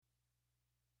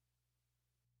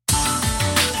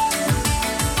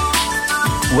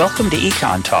Welcome to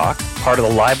EconTalk, part of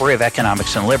the Library of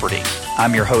Economics and Liberty.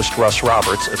 I'm your host, Russ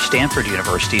Roberts of Stanford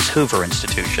University's Hoover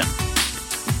Institution.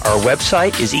 Our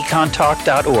website is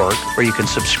econtalk.org, where you can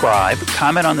subscribe,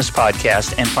 comment on this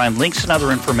podcast, and find links and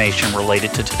other information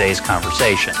related to today's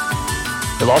conversation.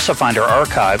 You'll also find our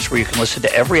archives where you can listen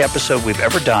to every episode we've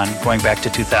ever done going back to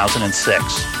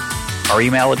 2006. Our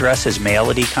email address is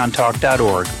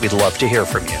mail@econtalk.org. We'd love to hear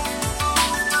from you.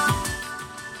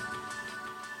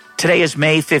 Today is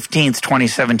May 15th,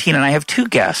 2017, and I have two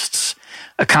guests,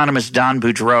 economist Don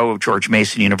Boudreaux of George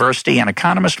Mason University and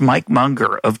economist Mike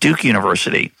Munger of Duke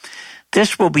University.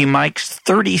 This will be Mike's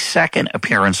 32nd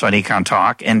appearance on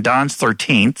EconTalk and Don's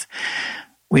 13th.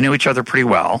 We know each other pretty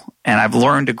well, and I've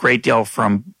learned a great deal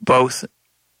from both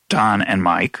Don and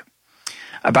Mike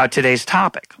about today's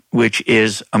topic, which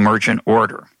is emergent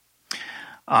order.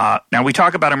 Now, we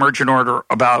talk about emergent order,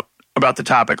 about the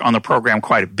topic on the program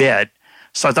quite a bit,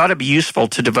 so I thought it'd be useful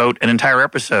to devote an entire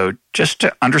episode just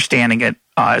to understanding it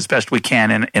as best we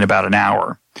can in about an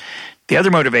hour. The other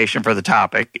motivation for the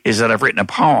topic is that I've written a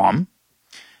poem.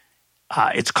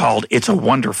 It's called It's a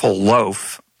Wonderful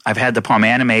Loaf. I've had the poem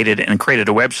animated and created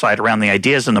a website around the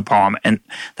ideas in the poem, and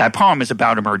that poem is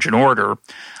about emergent order.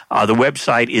 The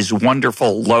website is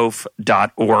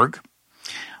wonderfulloaf.org.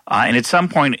 And at some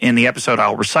point in the episode,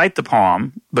 I'll recite the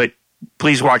poem, but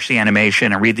please watch the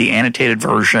animation and read the annotated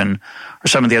version or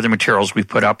some of the other materials we've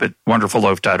put up at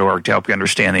wonderfulloaf.org to help you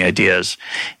understand the ideas.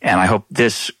 And I hope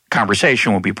this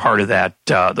conversation will be part of that,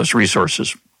 those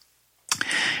resources.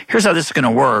 Here's how this is going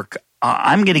to work.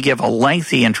 I'm going to give a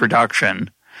lengthy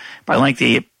introduction. By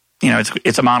lengthy,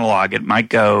 it's a monologue. It might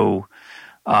go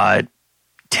 10,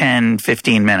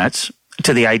 15 minutes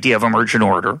to the idea of emergent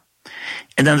order.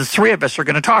 And then the three of us are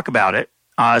going to talk about it.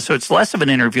 So it's less of an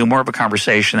interview, more of a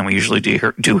conversation than we usually do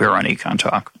here on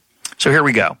EconTalk. So here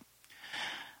we go.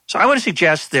 So I want to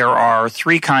suggest there are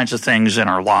three kinds of things in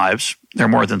our lives. There are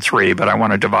more than three, but I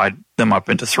want to divide them up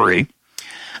into three.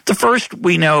 The first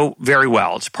we know very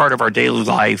well. It's part of our daily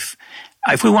life.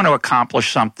 If we want to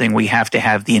accomplish something, we have to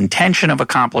have the intention of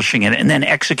accomplishing it and then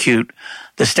execute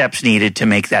the steps needed to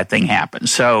make that thing happen.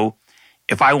 So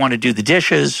if I want to do the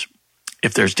dishes,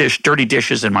 if there's dirty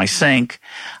dishes in my sink,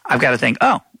 I've got to think,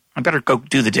 I better go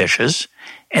do the dishes.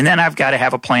 And then I've got to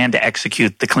have a plan to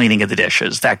execute the cleaning of the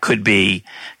dishes. That could be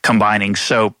combining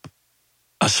soap,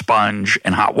 a sponge,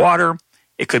 and hot water.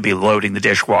 It could be loading the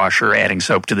dishwasher, adding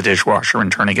soap to the dishwasher,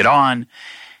 and turning it on.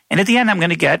 And at the end, I'm going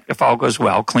to get, if all goes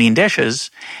well, clean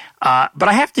dishes. But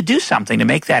I have to do something to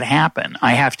make that happen.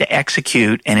 I have to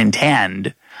execute and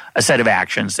intend a set of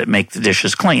actions that make the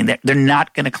dishes clean. They're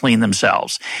not going to clean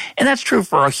themselves. And that's true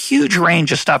for a huge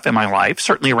range of stuff in my life,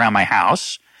 certainly around my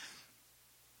house,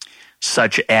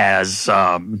 such as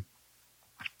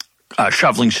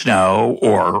shoveling snow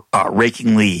or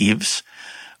raking leaves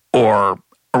or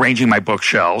arranging my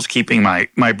bookshelves, keeping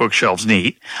my bookshelves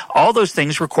neat. All those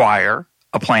things require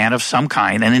a plan of some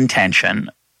kind, an intention,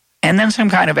 and then some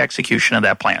kind of execution of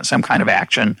that plan, some kind of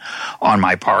action on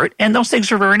my part. And those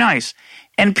things are very nice.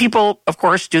 And people, of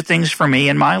course, do things for me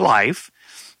in my life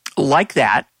like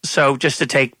that. So just to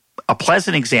take a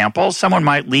pleasant example, someone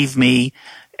might leave me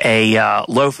a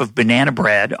loaf of banana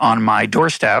bread on my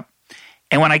doorstep.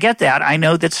 And when I get that, I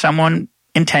know that someone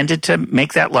intended to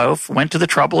make that loaf, went to the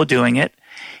trouble of doing it,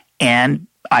 and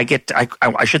I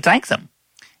should thank them.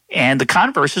 And the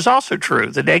converse is also true,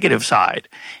 the negative side.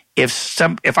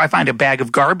 If I find a bag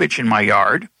of garbage in my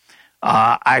yard,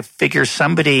 I figure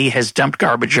somebody has dumped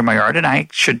garbage in my yard and I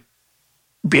should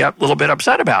be a little bit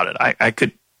upset about it. I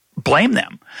could blame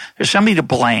them. There's somebody to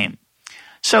blame.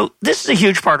 So this is a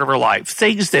huge part of our life,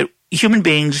 things that human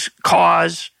beings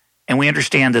cause, and we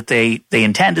understand that they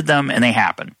intended them and they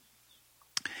happen.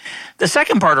 The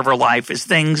second part of our life is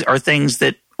things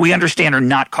that we understand are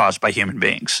not caused by human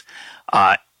beings.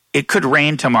 It could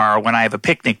rain tomorrow when I have a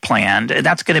picnic planned, and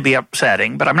that's going to be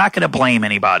upsetting, but I'm not going to blame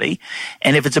anybody.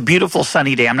 And if it's a beautiful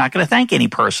sunny day, I'm not going to thank any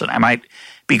person. I might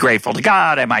be grateful to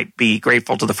God. I might be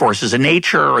grateful to the forces of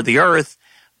nature or the earth,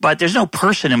 but there's no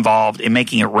person involved in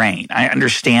making it rain. I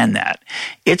understand that.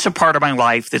 It's a part of my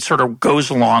life that sort of goes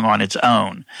along on its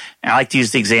own. And I like to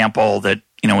use the example that,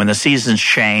 when the seasons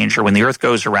change or when the earth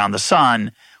goes around the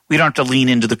sun, we don't have to lean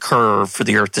into the curve for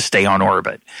the earth to stay on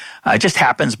orbit. It just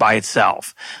happens by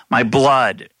itself. My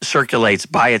blood circulates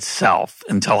by itself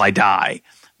until I die.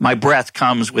 My breath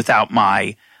comes without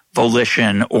my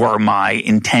volition or my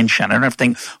intention. I don't have to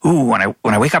think,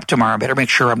 when I wake up tomorrow, I better make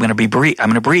sure I'm going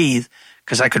to breathe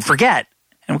because I could forget.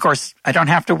 And of course, I don't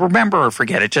have to remember or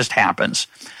forget. It just happens.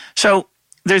 So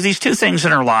there's these two things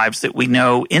in our lives that we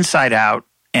know inside out,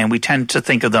 and we tend to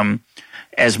think of them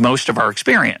as most of our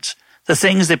experience. the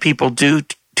things that people do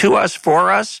to us,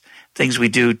 for us, things we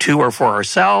do to or for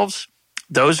ourselves,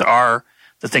 those are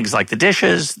the things like the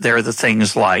dishes. They're the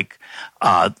things like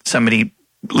somebody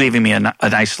leaving me a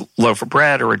nice loaf of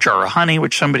bread or a jar of honey,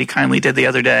 which somebody kindly did the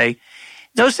other day.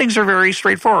 Those things are very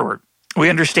straightforward. We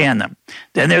understand them.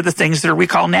 Then there are the things that we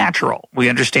call natural. We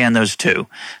understand those too.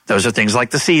 Those are things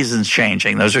like the seasons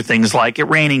changing. Those are things like it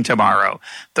raining tomorrow.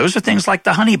 Those are things like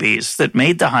the honeybees that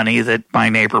made the honey that my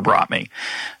neighbor brought me.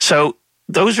 So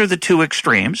those are the two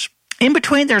extremes. In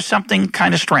between, there's something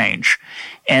kind of strange.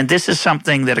 And this is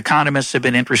something that economists have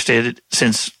been interested in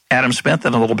since Adam Smith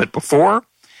and a little bit before.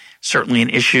 Certainly an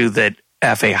issue that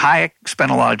F.A. Hayek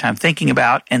spent a lot of time thinking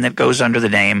about, and that goes under the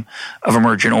name of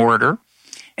emergent order.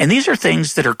 And these are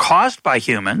things that are caused by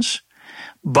humans,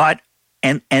 but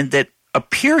and that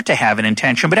appear to have an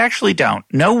intention, but actually don't.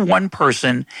 No one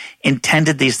person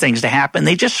intended these things to happen.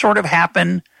 They just sort of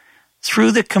happen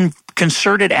through the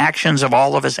concerted actions of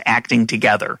all of us acting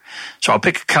together. So I'll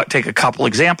take a couple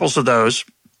examples of those,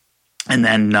 and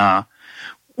then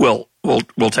we'll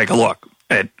take a look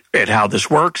at how this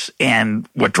works and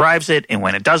what drives it and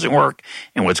when it doesn't work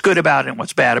and what's good about it and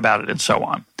what's bad about it and so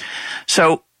on.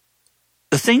 So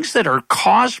the things that are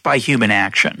caused by human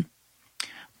action,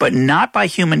 but not by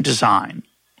human design,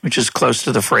 which is close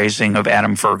to the phrasing of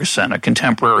Adam Ferguson, a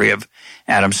contemporary of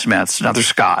Adam Smith's, another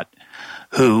Scot,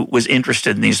 who was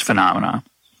interested in these phenomena.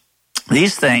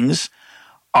 These things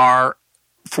are,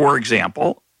 for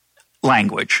example,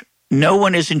 language. No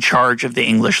one is in charge of the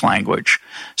English language.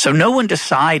 So no one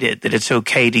decided that it's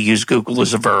okay to use Google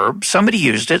as a verb. Somebody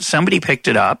used it, somebody picked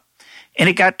it up, and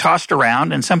it got tossed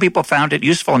around, and some people found it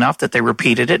useful enough that they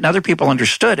repeated it, and other people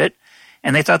understood it,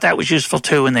 and they thought that was useful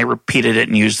too, and they repeated it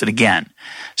and used it again.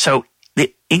 So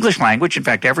the English language, in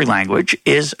fact, every language,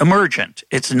 is emergent.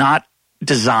 It's not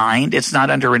designed. It's not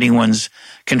under anyone's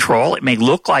control. It may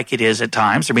look like it is at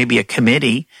times. There may be a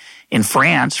committee in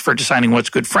France for deciding what's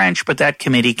good French, but that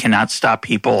committee cannot stop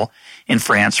people in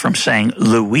France from saying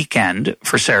le weekend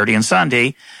for Saturday and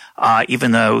Sunday,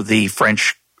 even though the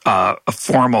French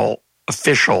formal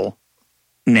official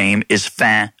name is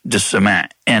fin de semaine,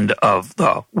 end of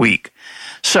the week.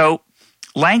 So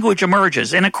language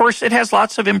emerges. And of course, it has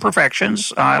lots of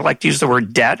imperfections. I like to use the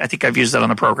word debt. I think I've used that on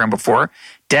the program before.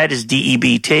 Debt is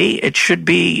D-E-B-T. It should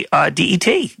be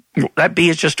D-E-T. That B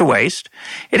is just a waste.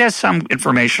 It has some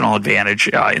informational advantage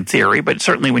in theory, but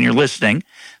certainly when you're listening,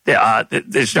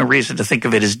 there's no reason to think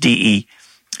of it as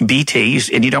D-E-B-T,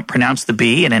 and you don't pronounce the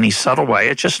B in any subtle way.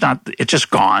 It's just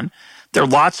gone. There are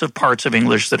lots of parts of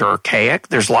English that are archaic.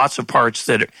 There's lots of parts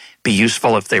that would be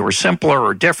useful if they were simpler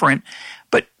or different,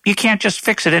 but you can't just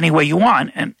fix it any way you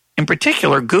want. And in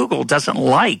particular, Google doesn't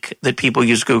like that people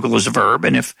use Google as a verb.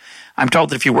 And if I'm told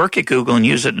that if you work at Google and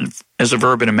use it as a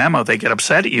verb in a memo, they get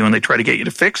upset at you and they try to get you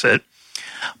to fix it.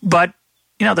 But,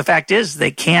 the fact is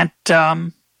they can't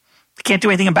do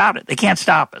anything about it. They can't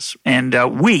stop us.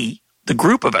 And we, the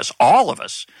group of us, all of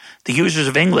us, the users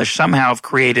of English somehow have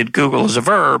created Google as a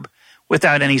verb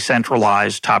without any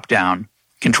centralized top-down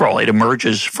control. It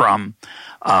emerges from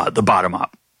the bottom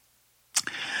up.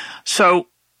 So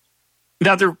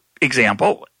another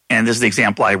example, and this is the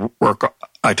example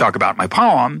I talk about in my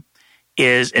poem,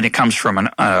 and it comes from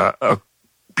a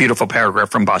beautiful paragraph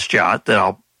from Boudreaux that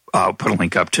I'll put a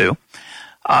link up to.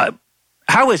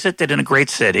 How is it that in a great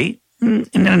city, in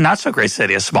a not-so-great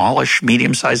city, a smallish,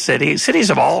 medium-sized city, cities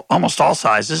of almost all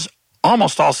sizes,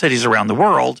 almost all cities around the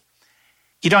world,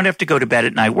 you don't have to go to bed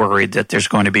at night worried that there's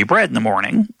going to be bread in the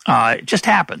morning. It just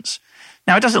happens.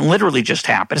 Now, it doesn't literally just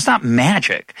happen. It's not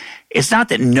magic. It's not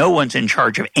that no one's in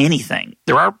charge of anything.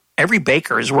 Every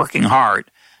baker is working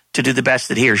hard to do the best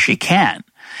that he or she can.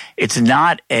 It's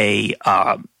not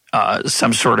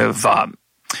some sort of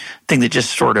thing that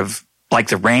just sort of, like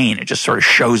the rain, it just sort of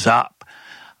shows up.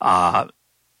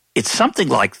 It's something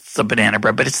like the banana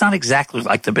bread, but it's not exactly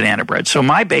like the banana bread. So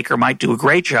my baker might do a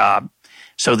great job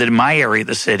so that in my area of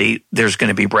the city, there's going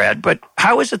to be bread. But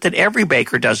how is it that every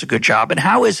baker does a good job? And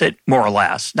how is it, more or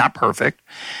less, not perfect,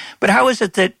 but how is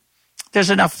it that there's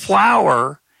enough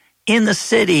flour in the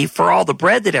city for all the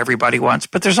bread that everybody wants,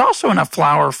 but there's also enough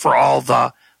flour for all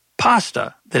the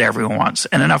pasta that everyone wants,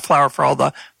 and enough flour for all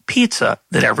the pizza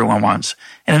that everyone wants,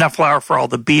 and enough flour for all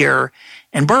the beer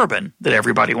and bourbon that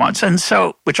everybody wants, and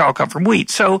so, which all come from wheat.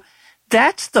 So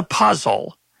that's the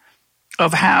puzzle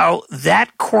of how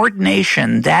that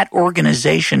coordination, that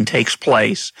organization takes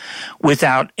place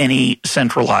without any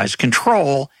centralized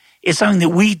control. Is something that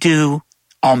we do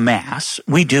en masse,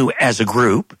 we do as a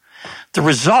group. The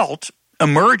result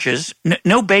emerges.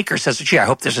 No baker says, gee, I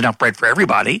hope there's enough bread for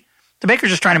everybody. The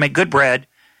baker's just trying to make good bread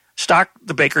stock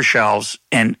the baker's shelves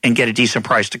and get a decent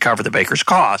price to cover the baker's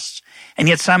costs. And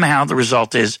yet somehow the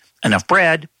result is enough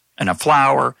bread, enough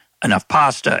flour, enough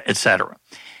pasta, etc.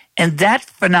 And that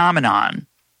phenomenon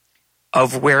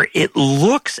of where it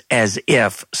looks as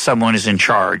if someone is in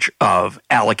charge of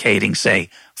allocating, say,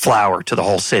 flour to the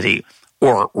whole city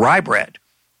or rye bread,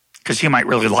 because you might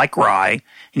really like rye, and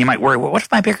you might worry, well, what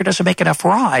if my baker doesn't make enough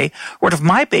rye? What if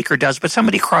my baker does, but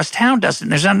somebody across town doesn't?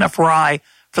 There's not enough rye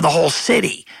for the whole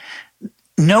city.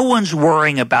 No one's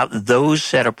worrying about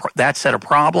that set of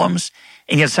problems,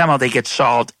 and yet somehow they get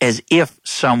solved as if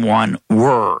someone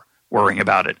were worrying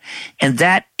about it. And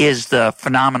that is the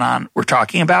phenomenon we're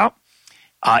talking about.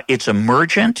 It's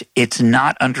emergent. It's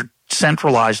not under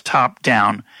centralized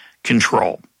top-down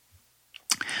control.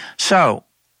 So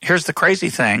here's the crazy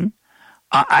thing.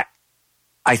 I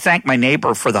thank my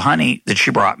neighbor for the honey that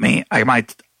she brought me. I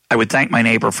would thank my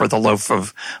neighbor for the loaf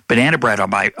of banana bread on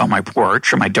my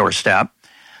porch or my doorstep.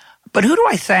 But who do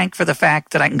I thank for the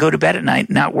fact that I can go to bed at night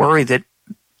and not worry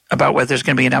about whether there's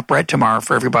going to be enough bread tomorrow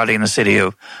for everybody in the city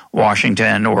of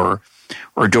Washington or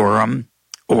Durham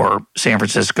or San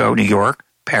Francisco, New York,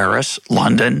 Paris,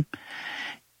 London?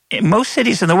 In most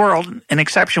cities in the world, an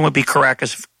exception would be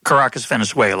Caracas,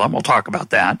 Venezuela. We'll talk about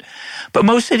that. But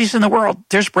most cities in the world,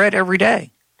 there's bread every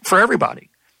day for everybody.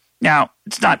 Now,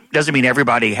 doesn't mean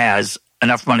everybody has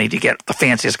enough money to get the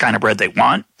fanciest kind of bread they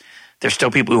want. There's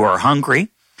still people who are hungry.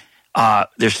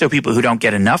 There's still people who don't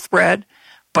get enough bread.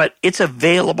 But it's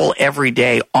available every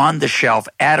day on the shelf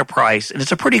at a price, and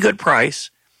it's a pretty good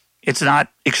price. It's not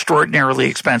extraordinarily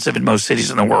expensive in most cities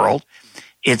in the world.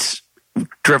 It's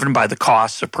driven by the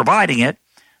costs of providing it,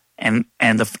 and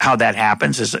how that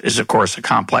happens is, of course, a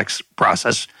complex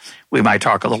process we might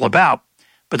talk a little about.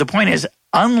 But the point is,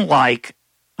 unlike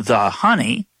the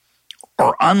honey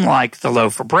or unlike the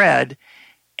loaf of bread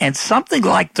and something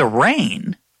like the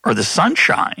rain or the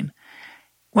sunshine,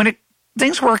 when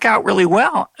things work out really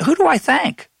well, who do I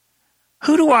thank?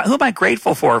 Who am I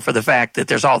grateful for the fact that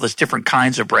there's all this different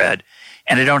kinds of bread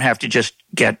and I don't have to just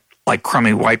get like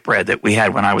crummy white bread that we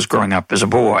had when I was growing up as a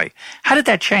boy? How did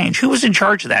that change? Who was in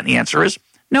charge of that? And the answer is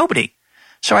nobody.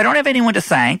 So I don't have anyone to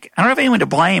thank. I don't have anyone to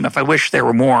blame if I wish there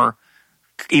were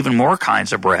even more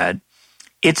kinds of bread.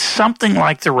 It's something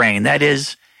like the rain. That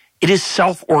is, it is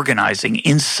self-organizing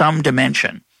in some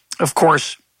dimension. Of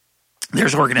course,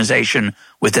 there's organization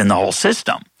within the whole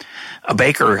system. A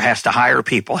baker has to hire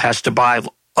people, has to buy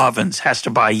ovens, has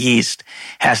to buy yeast,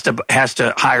 has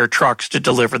to hire trucks to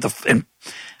deliver the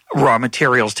raw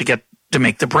materials to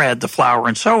make the bread, the flour,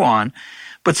 and so on.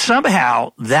 But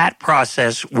somehow that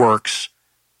process works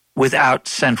without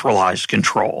centralized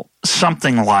control,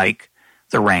 something like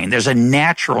the rain. There's a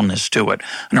naturalness to it,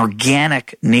 an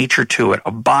organic nature to it,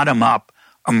 a bottom-up,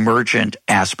 emergent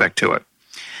aspect to it.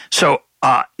 So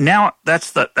now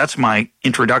that's my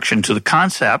introduction to the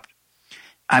concept.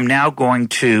 I'm now going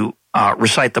to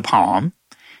recite the poem,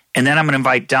 and then I'm going to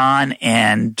invite Don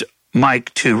and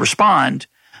Mike to respond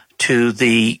to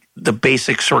the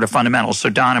basic sort of fundamentals. So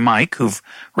Don and Mike, who've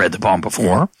read the poem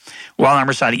before, while I'm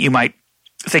reciting, you might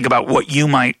think about what you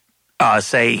might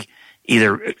say,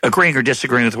 either agreeing or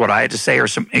disagreeing with what I had to say, or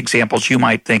some examples you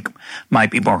might think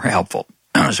might be more helpful.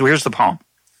 So here's the poem.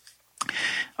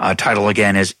 Title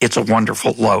again is It's a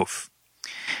Wonderful Loaf.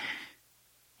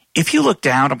 If you look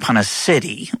down upon a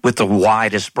city with the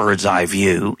widest bird's eye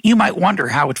view, you might wonder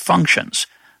how it functions.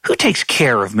 Who takes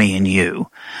care of me and you?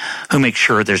 Who makes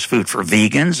sure there's food for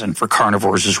vegans and for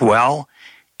carnivores as well?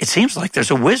 It seems like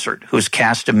there's a wizard who's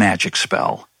cast a magic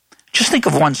spell. Just think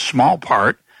of one small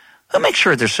part. Who makes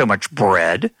sure there's so much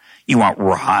bread? You want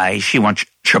rye, she wants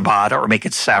ciabatta, or make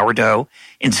it sourdough.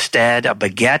 Instead, a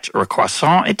baguette or a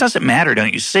croissant. It doesn't matter,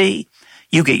 don't you see?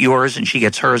 You get yours and she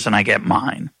gets hers and I get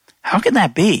mine. How can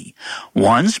that be?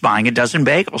 One's buying a dozen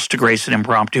bagels to grace an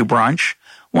impromptu brunch.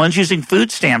 One's using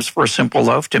food stamps for a simple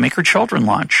loaf to make her children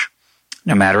lunch.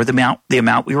 No matter the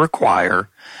amount we require,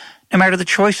 no matter the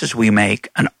choices we make,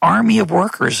 an army of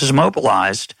workers is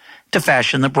mobilized to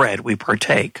fashion the bread we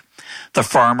partake. The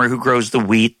farmer who grows the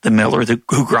wheat, the miller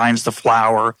who grinds the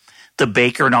flour, the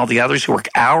baker and all the others who work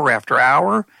hour after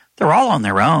hour, they're all on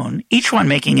their own, each one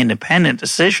making independent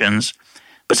decisions,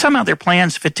 but somehow their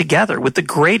plans fit together with the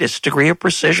greatest degree of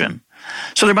precision.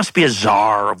 So there must be a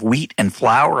czar of wheat and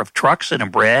flour, of trucks and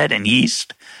of bread and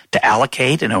yeast to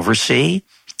allocate and oversee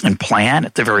and plan,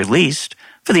 at the very least,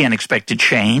 for the unexpected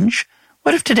change.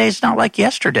 What if today's not like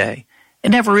yesterday? It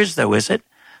never is, though, is it?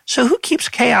 So who keeps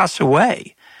chaos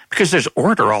away? Because there's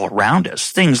order all around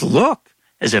us. Things look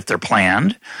as if they're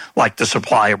planned, like the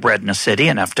supply of bread in a city,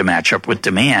 enough to match up with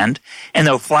demand. And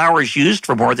though flour is used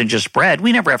for more than just bread,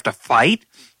 we never have to fight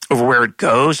over where it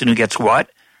goes and who gets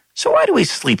what. So why do we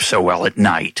sleep so well at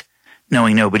night,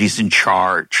 knowing nobody's in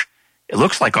charge? It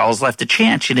looks like all's left to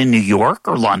chance. In New York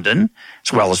or London,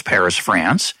 as well as Paris,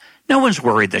 France, no one's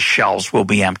worried the shelves will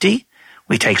be empty.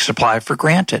 We take supply for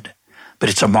granted. But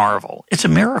it's a marvel. It's a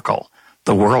miracle.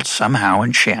 The world's somehow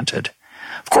enchanted.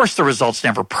 Of course, the result's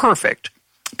never perfect,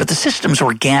 but the system's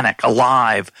organic,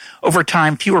 alive. Over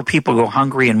time, fewer people go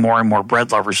hungry and more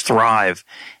bread lovers thrive.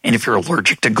 And if you're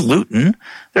allergic to gluten,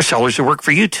 there's sellers who work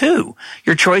for you too.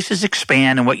 Your choices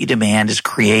expand and what you demand is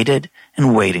created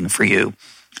and waiting for you.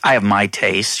 I have my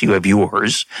tastes, you have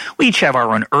yours. We each have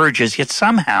our own urges, yet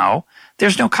somehow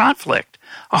there's no conflict.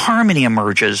 A harmony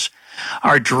emerges.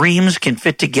 Our dreams can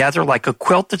fit together like a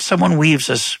quilt that someone weaves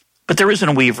us. But there isn't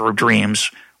a weaver of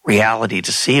dreams. Reality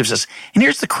deceives us. And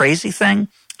here's the crazy thing.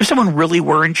 If someone really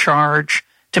were in charge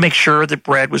to make sure that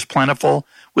bread was plentiful,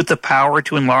 with the power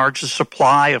to enlarge the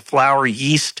supply of flour,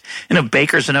 yeast, and of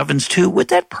bakers and ovens too, would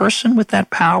that person with that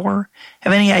power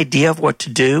have any idea of what to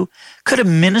do? Could a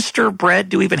minister of bread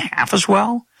do even half as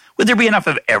well? Would there be enough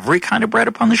of every kind of bread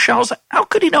upon the shelves? How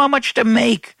could he know how much to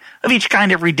make of each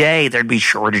kind every day? There'd be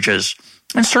shortages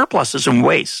and surpluses and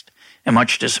waste and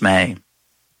much dismay.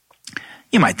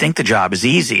 You might think the job is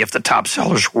easy if the top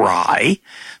seller's rye.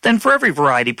 Then for every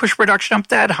variety, push production up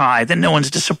that high, then no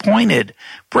one's disappointed.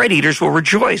 Bread eaters will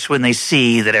rejoice when they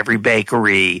see that every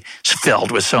bakery is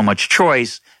filled with so much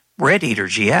choice. Bread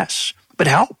eaters, yes, but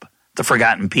help. The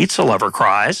forgotten pizza lover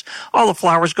cries, all the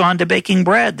flour's gone to baking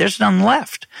bread. There's none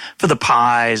left. For the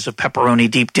pies of pepperoni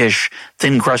deep dish,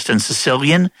 thin crust and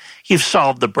Sicilian, you've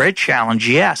solved the bread challenge,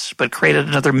 yes, but created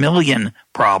another million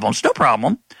problems. No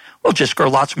problem. We'll just grow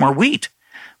lots more wheat.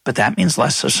 But that means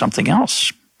less of something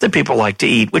else that people like to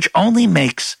eat, which only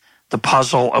makes the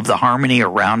puzzle of the harmony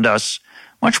around us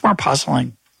much more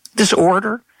puzzling. This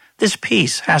order, this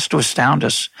peace has to astound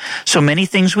us. So many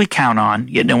things we count on,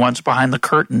 yet no one's behind the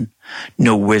curtain.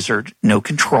 No wizard, no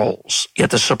controls,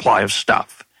 yet the supply of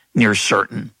stuff near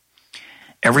certain.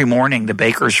 Every morning, the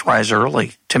bakers rise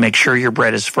early to make sure your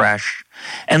bread is fresh.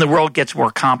 And the world gets more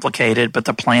complicated, but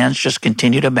the plans just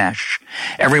continue to mesh.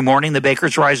 Every morning, the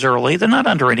bakers rise early. They're not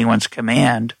under anyone's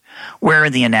command. Where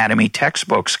in the anatomy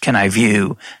textbooks can I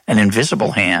view an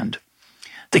invisible hand?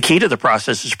 The key to the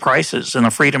process is prices and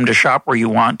the freedom to shop where you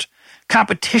want.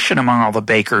 Competition among all the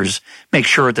bakers. Make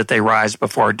sure that they rise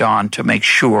before dawn to make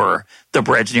sure the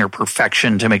bread's near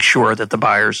perfection, to make sure that the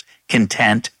buyer's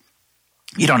content.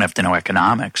 You don't have to know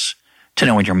economics to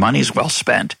know when your money's well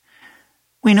spent.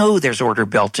 We know there's order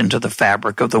built into the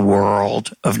fabric of the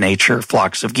world, of nature,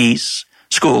 flocks of geese,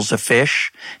 schools of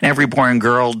fish, and every boy and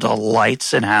girl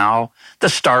delights in how the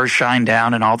stars shine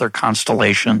down in all their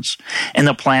constellations, and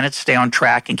the planets stay on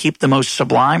track and keep the most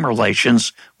sublime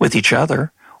relations with each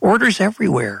other. Order's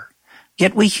everywhere,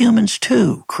 yet we humans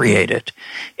too create it.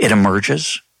 It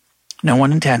emerges. No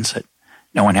one intends it.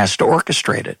 No one has to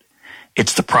orchestrate it.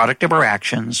 It's the product of our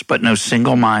actions, but no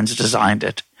single mind's designed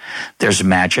it. There's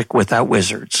magic without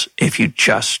wizards if you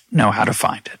just know how to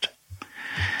find it.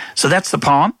 So that's the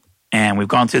poem, and we've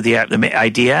gone through the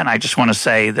idea, and I just want to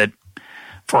say that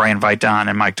before I invite Don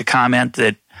and Mike to comment,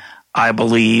 that I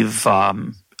believe, I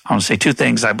want to say two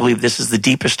things. I believe this is the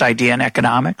deepest idea in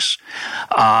economics,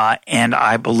 and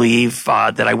I believe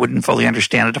that I wouldn't fully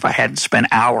understand it if I hadn't spent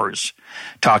hours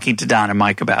talking to Don and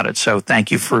Mike about it. So thank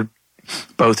you for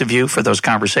both of you for those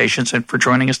conversations and for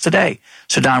joining us today.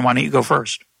 So Don, why don't you go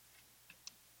first?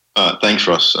 Thanks,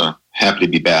 Russ. Happy to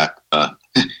be back.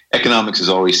 Economics has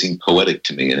always seemed poetic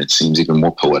to me, and it seems even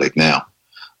more poetic now.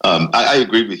 I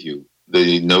agree with you.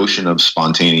 The notion of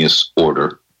spontaneous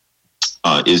order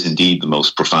is indeed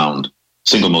the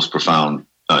single most profound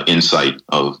insight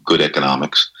of good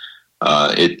economics.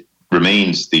 It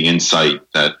remains the insight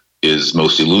that is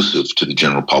most elusive to the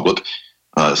general public.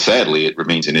 Sadly, it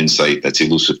remains an insight that's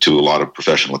elusive to a lot of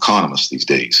professional economists these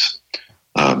days.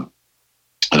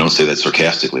 I don't say that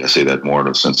sarcastically. I say that more in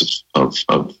a sense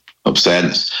of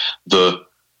sadness. The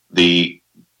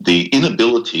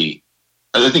inability.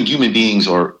 I think human beings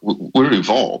we're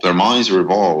evolved. Our minds are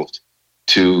evolved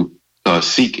to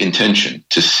seek intention,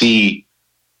 to see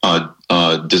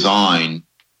design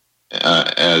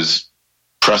as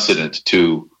precedent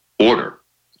to order.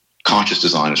 Conscious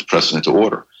design is precedent to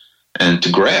order. And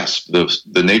to grasp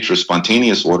the nature of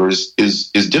spontaneous order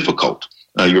is difficult.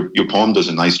 Your poem does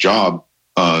a nice job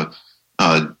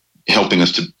helping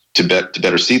us to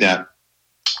better see that.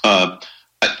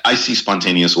 I see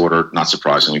spontaneous order, not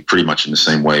surprisingly, pretty much in the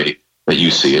same way that you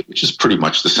see it, which is pretty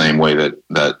much the same way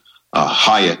that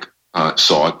Hayek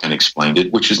saw it and explained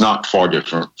it, which is not far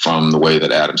different from the way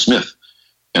that Adam Smith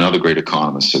and other great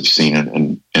economists have seen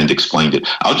it and explained it.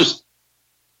 I'll just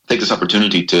take this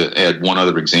opportunity to add one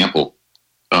other example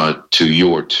to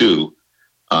your two,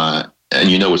 and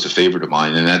it's a favorite of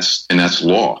mine, and that's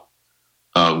law.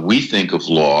 We think of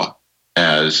law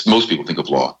as most people think of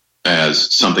law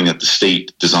as something that the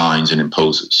state designs and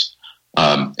imposes.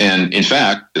 And in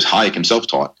fact, as Hayek himself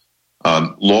taught,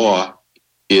 law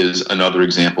is another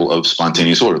example of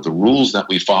spontaneous order. The rules that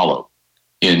we follow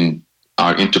in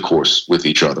our intercourse with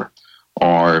each other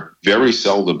are very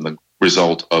seldom the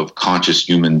result of conscious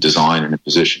human design and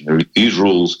imposition. These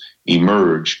rules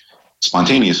emerge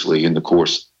spontaneously in the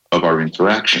course of our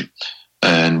interaction.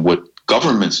 And what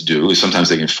governments do is sometimes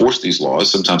they enforce these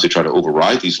laws, sometimes they try to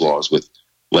override these laws with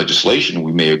legislation.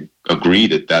 We may agree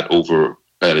that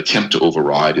attempt to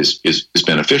override is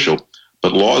beneficial,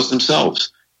 but laws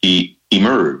themselves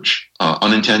emerge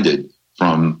unintended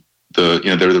from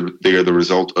they are the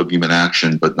result of human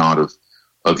action, but not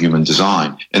of human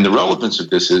design. And the relevance of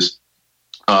this is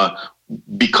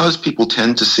because people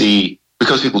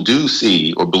do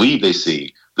see or believe they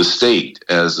see the state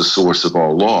as the source of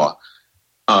all law.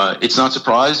 It's not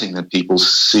surprising that people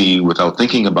see, without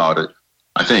thinking about it,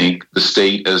 I think, the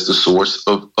state as the source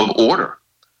of order.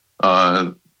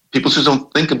 People just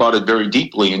don't think about it very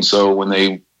deeply, and so when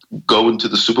they go into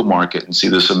the supermarket and see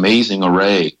this amazing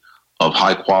array of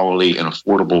high quality and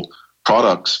affordable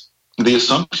products, the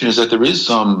assumption is that there is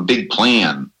some big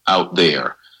plan out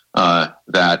there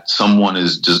that someone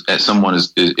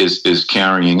is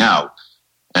carrying out,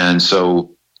 and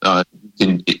so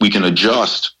we can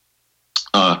adjust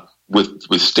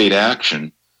with state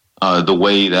action the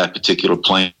way that particular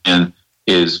plan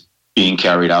is being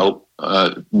carried out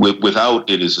without,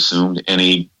 it is assumed,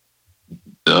 any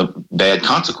bad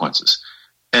consequences.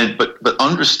 But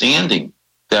understanding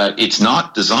that it's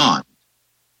not designed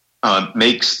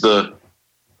makes the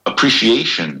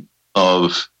appreciation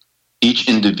of each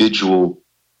individual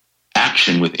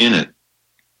action within it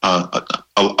a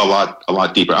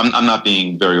lot deeper. I'm not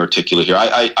being very articulate here.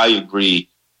 I agree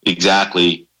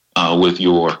exactly with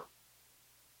your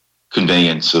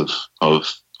conveyance of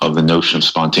the notion of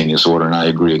spontaneous order, and I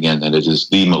agree again that it is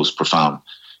the most profound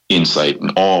insight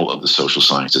in all of the social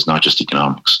sciences, not just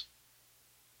economics.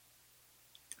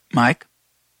 Mike?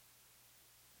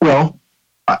 Well,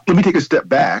 let me take a step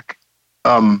back.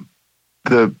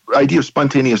 The idea of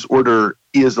spontaneous order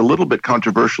is a little bit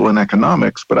controversial in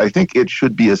economics, but I think it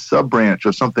should be a sub-branch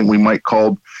of something we might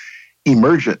call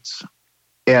emergence.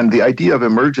 And the idea of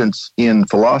emergence in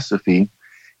philosophy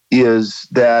is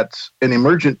that an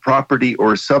emergent property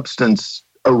or substance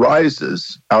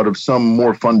arises out of some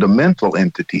more fundamental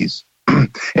entities,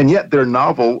 and yet they're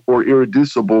novel or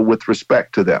irreducible with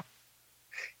respect to them.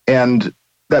 And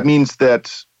that means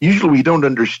that usually we don't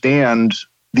understand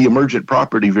the emergent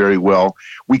property very well.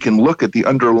 We can look at the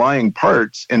underlying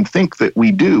parts and think that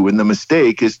we do, and the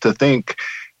mistake is to think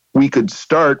we could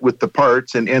start with the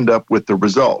parts and end up with the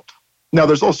result. Now,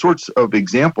 there's all sorts of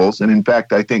examples, and in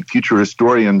fact, I think future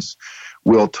historians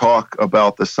will talk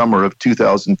about the summer of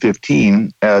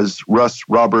 2015 as Russ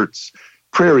Roberts'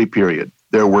 prairie period.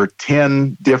 There were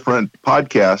 10 different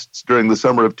podcasts during the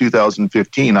summer of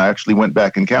 2015, I actually went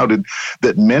back and counted,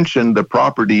 that mentioned the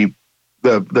property,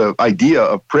 the idea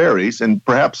of prairies, and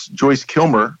perhaps Joyce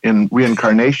Kilmer in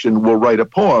Reincarnation will write a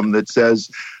poem that says,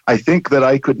 "I think that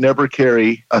I could never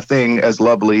carry a thing as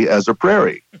lovely as a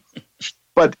prairie."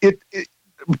 But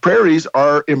prairies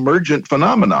are emergent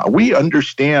phenomena. We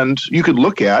understand, you could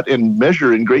look at and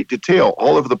measure in great detail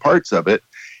all of the parts of it.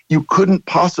 You couldn't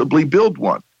possibly build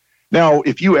one. Now,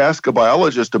 if you ask a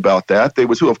biologist about that, they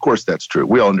would say, of course that's true.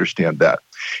 We all understand that.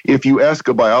 If you ask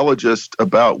a biologist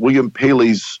about William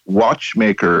Paley's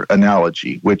watchmaker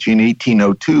analogy, which in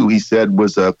 1802 he said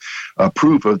was a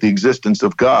proof of the existence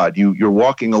of God. You're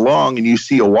walking along and you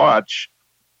see a watch.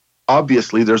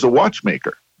 Obviously, there's a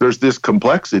watchmaker. There's this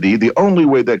complexity. The only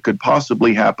way that could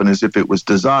possibly happen is if it was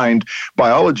designed.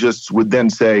 Biologists would then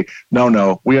say,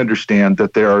 no, we understand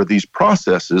that there are these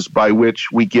processes by which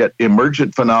we get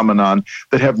emergent phenomenon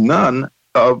that have none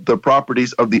of the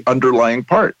properties of the underlying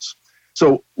parts.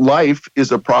 So life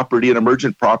is a property, an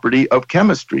emergent property of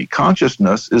chemistry.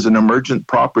 Consciousness is an emergent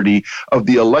property of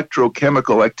the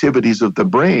electrochemical activities of the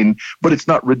brain, but it's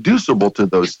not reducible to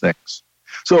those things.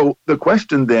 So the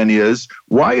question then is,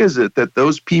 why is it that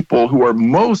those people who are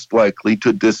most likely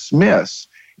to dismiss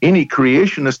any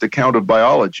creationist account of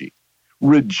biology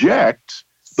reject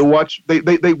the watch?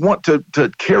 They want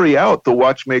to carry out the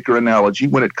watchmaker analogy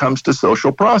when it comes to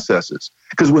social processes.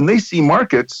 Because when they see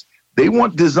markets, they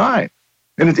want design.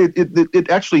 And it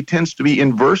actually tends to be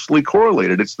inversely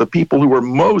correlated. It's the people who are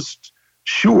most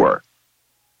sure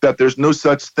that there's no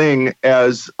such thing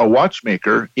as a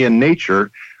watchmaker in nature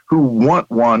who want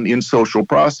one in social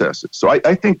processes. So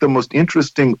I think the most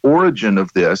interesting origin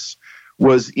of this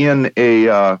was in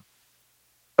a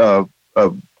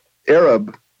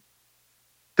Arab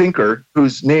thinker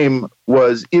whose name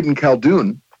was Ibn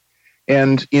Khaldun.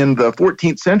 And in the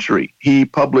 14th century, he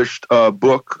published a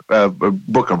book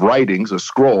of writings, a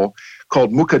scroll,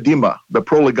 called Muqaddimah, the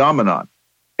Prolegomenon.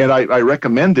 And I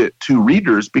recommend it to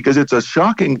readers because it's a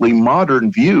shockingly modern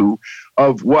view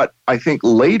of what I think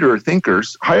later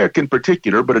thinkers, Hayek in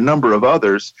particular, but a number of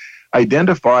others,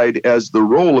 identified as the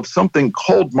role of something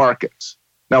called markets.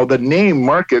 Now, the name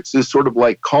markets is sort of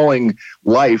like calling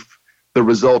life the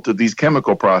result of these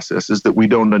chemical processes that we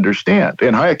don't understand.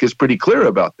 And Hayek is pretty clear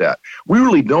about that. We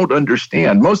really don't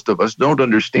understand, most of us don't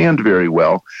understand very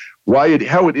well,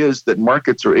 how it is that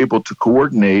markets are able to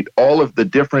coordinate all of the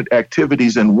different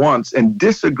activities and wants and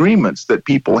disagreements that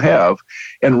people have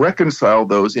and reconcile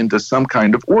those into some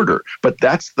kind of order. But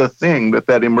that's the thing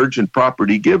that emergent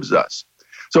property gives us.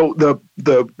 So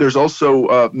there's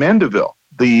also Mandeville,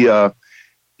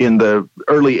 in the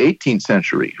early 18th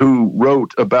century, who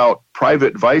wrote about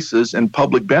private vices and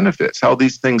public benefits, how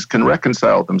these things can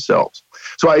reconcile themselves.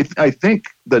 So I think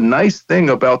the nice thing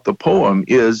about the poem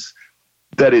is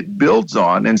that it builds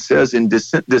on and says in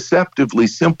deceptively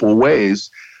simple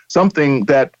ways something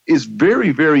that is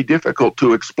very, very difficult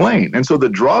to explain. And so the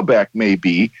drawback may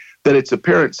be that its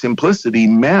apparent simplicity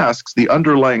masks the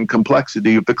underlying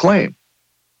complexity of the claim.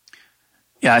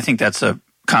 Yeah, I think that's a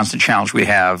constant challenge we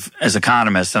have as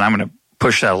economists, and I'm going to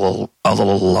push that a little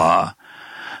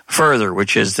further,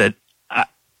 which is that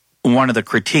one of the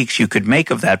critiques you could make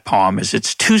of that poem is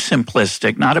it's too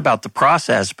simplistic, not about the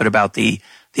process, but about the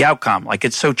outcome. Like,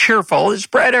 it's so cheerful, there's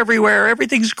bread everywhere,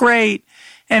 everything's great,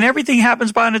 and everything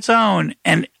happens by on its own.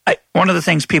 And one of the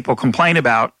things people complain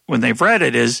about when they've read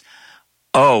it is,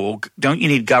 oh, don't you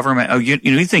need government? Oh,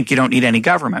 you think you don't need any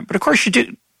government. But of course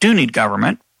you do need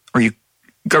government, or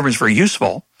government's very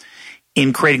useful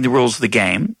in creating the rules of the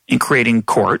game, in creating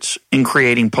courts, in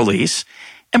creating police,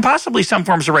 and possibly some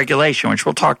forms of regulation, which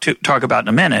we'll talk about in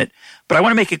a minute. But I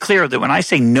want to make it clear that when I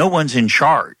say no one's in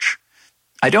charge,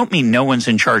 I don't mean no one's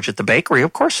in charge at the bakery.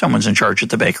 Of course someone's in charge at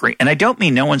the bakery. And I don't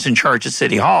mean no one's in charge at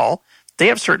City Hall. They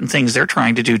have certain things they're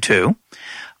trying to do too.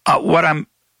 What I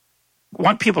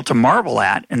want people to marvel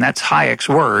at, and that's Hayek's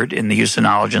word in The Use of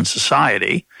Knowledge in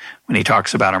Society, when he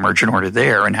talks about emergent order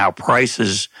there and how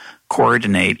prices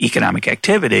coordinate economic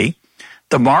activity,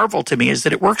 the marvel to me is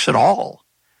that it works at all.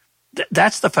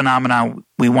 That's the phenomenon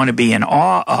we want to be in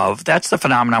awe of. That's the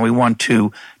phenomenon we want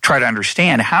to try to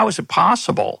understand. How is it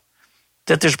possible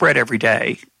that there's bread every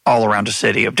day all around a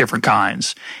city of different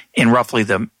kinds in roughly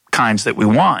the kinds that we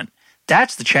want?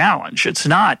 That's the challenge. It's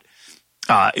not,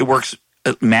 it works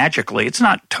magically. It's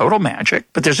not total magic,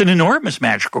 but there's an enormous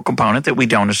magical component that we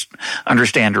don't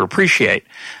understand or appreciate.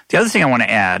 The other thing I want to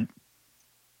add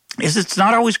is it's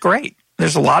not always great.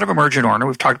 There's a lot of emergent order.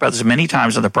 We've talked about this many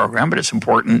times on the program, but it's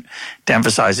important to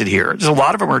emphasize it here. There's a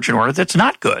lot of emergent order that's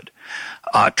not good.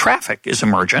 Traffic is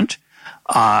emergent.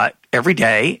 Every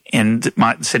day in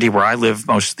my city where I live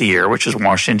most of the year, which is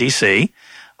Washington, D.C.,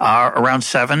 around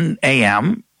 7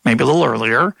 a.m., maybe a little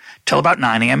earlier, till about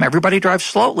 9 a.m., everybody drives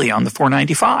slowly on the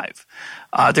 495.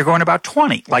 They're going about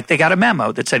 20, like they got a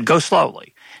memo that said, go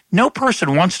slowly. No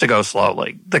person wants to go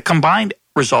slowly. The combined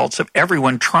results of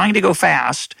everyone trying to go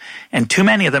fast, and too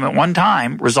many of them at one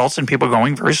time, results in people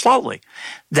going very slowly.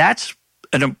 That's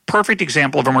a perfect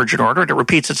example of emergent order. It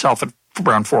repeats itself at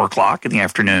around 4 o'clock in the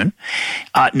afternoon.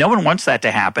 No one wants that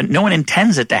to happen. No one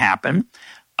intends it to happen.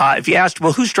 If you asked,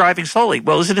 well, who's driving slowly?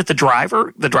 Well, isn't it the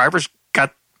driver? The driver's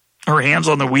got her hands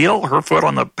on the wheel, her foot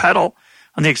on the pedal,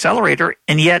 on the accelerator,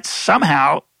 and yet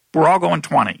somehow we're all going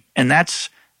 20. And that's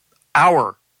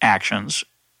our actions.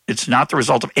 It's not the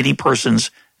result of any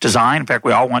person's design. In fact,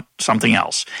 we all want something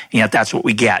else. And yet that's what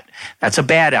we get. That's a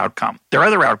bad outcome. There are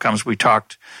other outcomes. We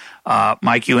talked,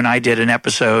 Mike, you and I did an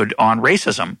episode on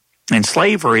racism and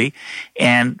slavery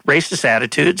and racist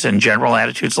attitudes and general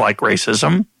attitudes like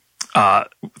racism,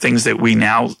 things that we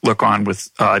now look on with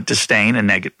disdain and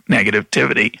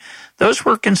negativity. Those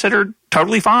were considered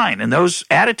totally fine. And those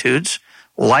attitudes,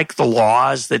 like the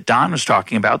laws that Don was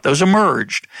talking about, those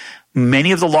emerged.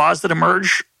 Many of the laws that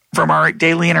emerge from our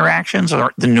daily interactions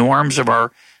or the norms of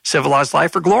our civilized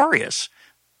life are glorious.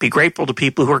 Be grateful to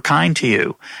people who are kind to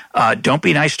you. Don't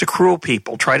be nice to cruel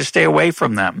people. Try to stay away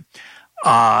from them.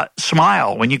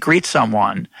 Smile when you greet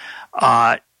someone.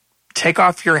 Take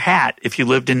off your hat if you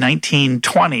lived in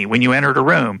 1920 when you entered a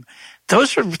room.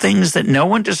 Those are things that no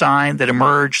one designed that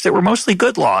emerged that were mostly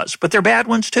good laws, but they're bad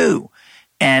ones too.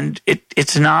 And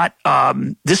it's not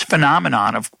this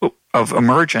phenomenon of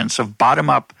emergence, of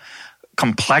bottom-up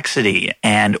complexity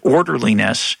and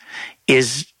orderliness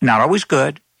is not always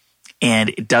good, and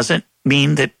it doesn't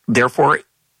mean that therefore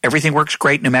everything works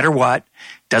great no matter what.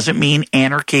 Doesn't mean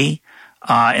anarchy.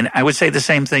 And I would say the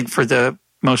same thing for the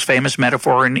most famous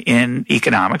metaphor in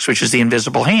economics, which is the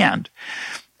invisible hand.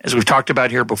 As we've talked about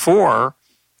here before,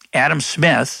 Adam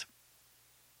Smith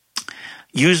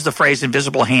used the phrase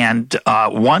invisible hand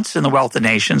once in The Wealth of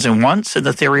Nations and once in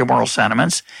the Theory of Moral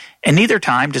Sentiments, and neither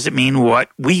time does it mean what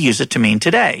we use it to mean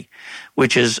today,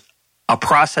 which is a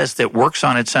process that works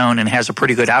on its own and has a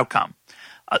pretty good outcome.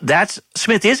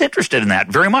 Smith is interested in that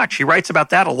very much. He writes about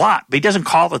that a lot, but he doesn't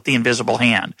call it the invisible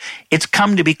hand. It's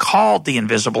come to be called the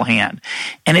invisible hand.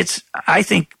 And I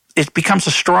think it becomes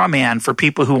a straw man for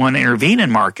people who want to intervene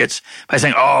in markets by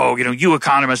saying, you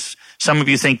economists, some of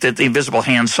you think that the invisible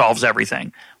hand solves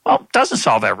everything. Well, it doesn't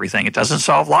solve everything. It doesn't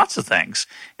solve lots of things.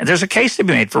 And there's a case to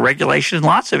be made for regulation in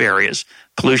lots of areas,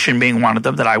 pollution being one of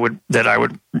them that I would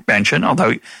mention,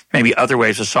 although maybe other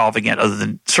ways of solving it other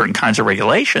than certain kinds of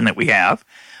regulation that we have.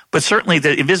 But certainly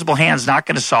the invisible hand is not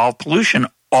going to solve pollution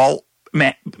all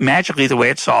magically the way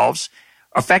it solves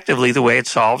effectively the way it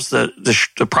solves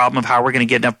the problem of how we're going to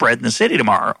get enough bread in the city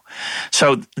tomorrow.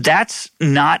 So that's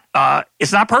not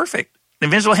it's not perfect. The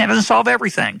invisible hand doesn't solve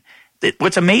everything.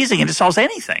 What's amazing is it solves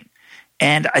anything.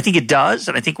 And I think it does,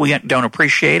 and I think we don't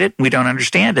appreciate it, we don't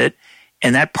understand it,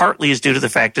 and that partly is due to the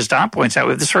fact, as Don points out,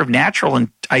 we have this sort of natural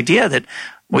idea that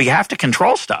we have to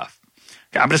control stuff.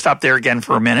 I'm going to stop there again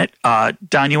for a minute.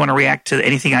 Don, you want to react to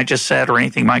anything I just said or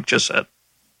anything Mike just said?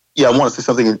 Yeah, I want to say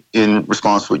something in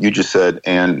response to what you just said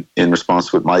and in response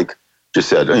to what Mike just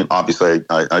said. I mean, obviously,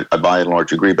 I by and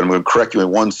large agree, but I'm going to correct you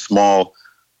in one small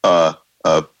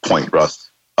point, Russ.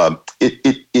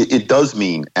 It does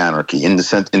mean anarchy in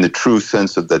the true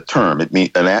sense of the term. It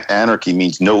means anarchy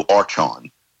means no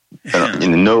archon,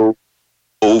 no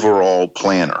overall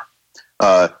planner.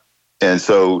 And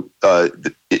so, to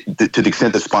the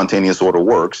extent that spontaneous order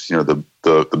works,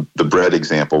 the bread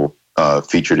example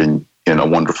featured in A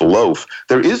Wonderful Loaf,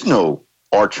 there is no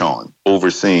archon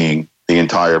overseeing the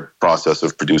entire process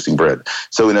of producing bread.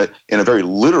 So, in a very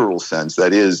literal sense,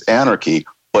 that is anarchy,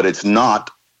 but it's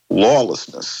not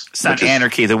lawlessness. It's not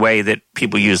anarchy the way that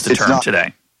people use the term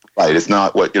today. Right. It's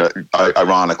not what,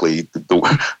 ironically,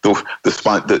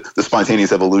 the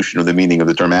spontaneous evolution of the meaning of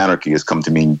the term anarchy has come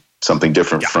to mean something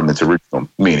different from its original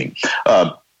meaning.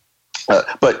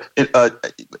 But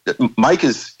Mike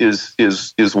is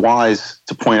wise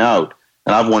to point out,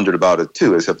 and I've wondered about it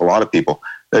too, as have a lot of people.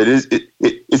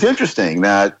 It's interesting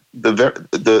that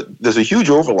there's a huge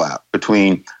overlap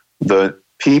between the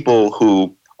people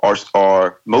who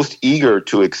are most eager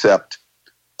to accept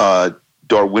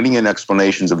Darwinian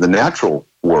explanations of the natural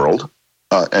world,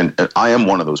 and I am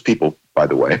one of those people, by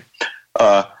the way,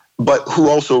 but who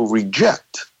also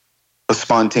reject a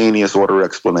spontaneous order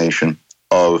explanation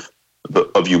of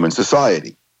human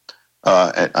society.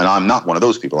 And I'm not one of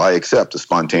those people. I accept a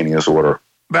spontaneous order.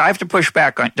 But I have to push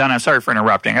back on, Don, I'm sorry for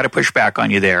interrupting. I got to push back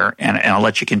on you there, and I'll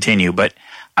let you continue. But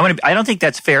I don't think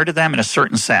that's fair to them in a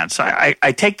certain sense. I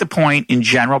take the point in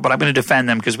general, but I'm going to defend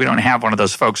them because we don't have one of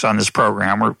those folks on this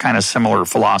program. We're kind of similar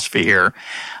philosophy here.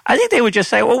 I think they would just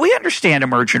say, well, we understand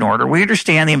emergent order. We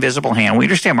understand the invisible hand. We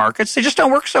understand markets. They just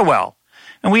don't work so well.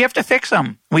 And we have to fix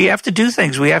them. We have to do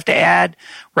things. We have to add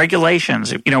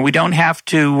regulations. We don't have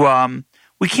to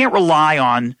we can't rely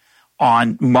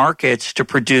on markets to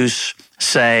produce,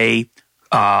 say,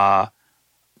 high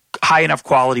enough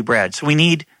quality bread. So we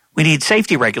need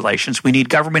safety regulations. We need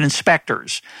government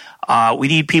inspectors. We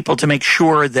need people to make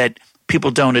sure that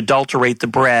people don't adulterate the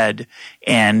bread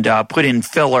and put in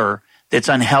filler that's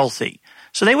unhealthy.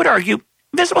 So they would argue,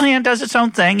 invisible hand does its own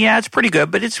thing. Yeah, it's pretty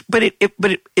good, but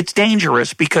it's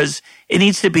dangerous because it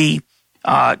needs to be.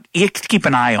 You have to keep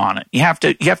an eye on it. You have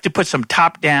to put some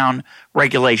top-down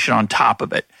regulation on top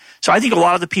of it. So I think a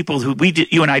lot of the people who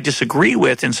you and I disagree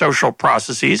with in social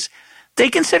processes, they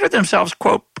consider themselves,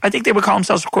 quote, I think they would call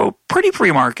themselves, quote, pretty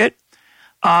free market,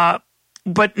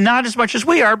 but not as much as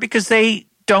we are because they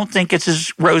don't think it's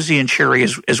as rosy and cheery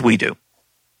as we do.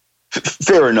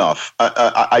 Fair enough.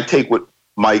 I take what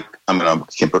Mike, I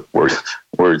can't put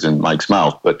words in Mike's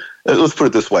mouth, but let's put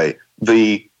it this way.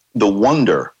 The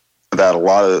wonder that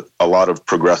a lot of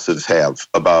progressives have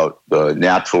about the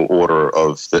natural order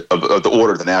of the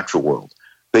order of the natural world,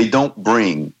 they don't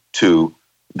bring to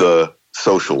the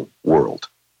social world.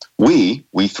 We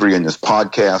three in this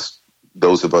podcast,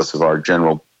 those of us of our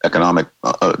general economic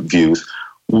views,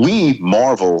 we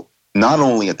marvel not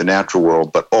only at the natural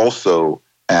world but also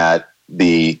at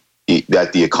the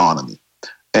economy.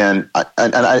 And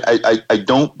I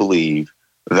don't believe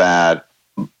that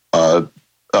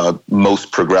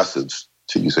most progressives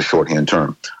to use a shorthand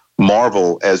term,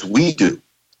 marvel as we do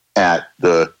at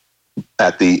the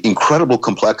incredible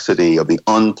complexity of the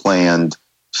unplanned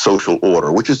social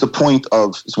order, which is the point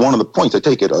of, it's one of the points, I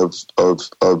take it, of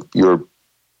your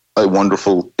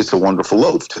It's a Wonderful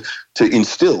Loaf, to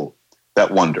instill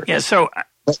that wonder. Yeah, so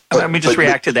let me just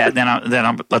react to that, then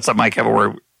I'll let's let Mike have a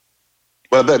word.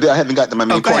 Well, I haven't gotten to my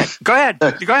main point. Go ahead.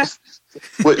 But the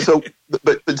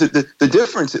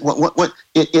difference in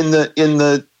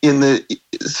the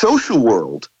social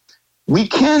world, we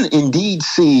can indeed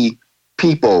see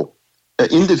people,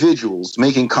 individuals,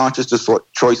 making conscious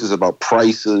choices about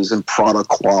prices and product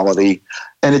quality,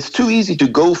 and it's too easy to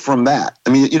go from that. I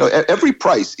mean, every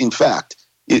price, in fact,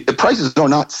 prices are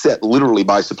not set literally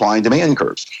by supply and demand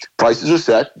curves. Prices are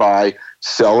set by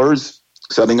sellers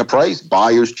setting a price,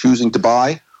 buyers choosing to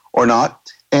buy or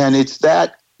not, and it's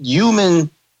that human.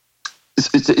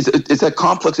 It's that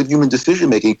complex of human decision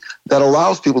making that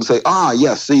allows people to say,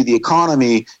 yes, see, the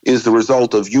economy is the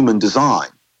result of human design.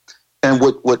 And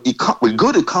what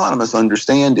good economists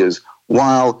understand is,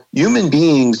 while human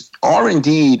beings are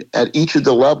indeed at each of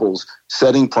the levels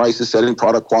setting prices, setting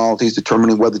product qualities,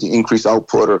 determining whether to increase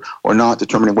output or not,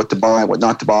 determining what to buy and what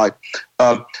not to buy,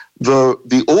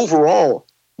 the overall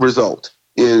result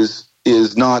is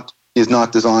not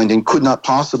designed and could not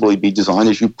possibly be designed,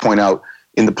 as you point out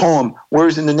in the poem.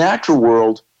 Whereas in the natural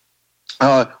world,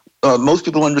 most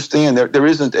people understand there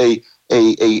isn't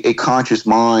a conscious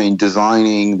mind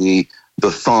designing the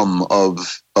thumb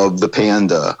of the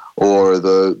panda or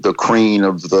the crane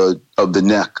of the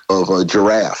neck of a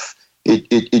giraffe.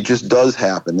 It just does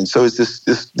happen, and so it's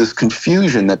this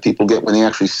confusion that people get when they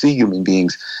actually see human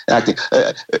beings acting.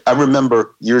 I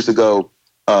remember years ago,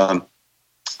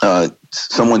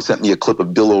 someone sent me a clip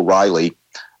of Bill O'Reilly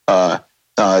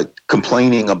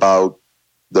complaining about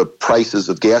the prices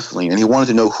of gasoline, and he wanted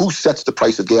to know who sets the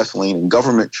price of gasoline, and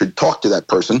government should talk to that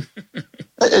person.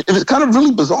 It was kind of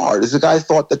really bizarre. This guy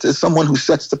thought that there's someone who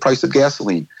sets the price of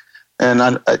gasoline, and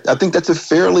I think that's a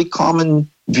fairly common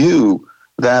view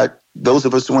that those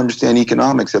of us who understand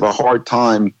economics have a hard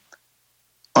time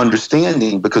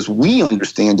understanding, because we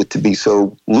understand it to be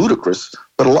so ludicrous.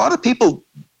 But a lot of people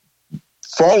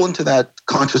fall into that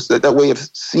that way of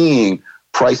seeing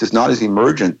prices not as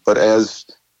emergent, but as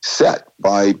set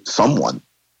by someone.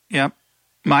 Yep.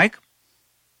 Mike?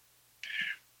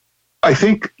 I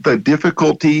think the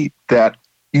difficulty that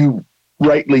you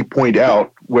rightly point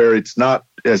out, where it's not,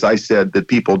 as I said, that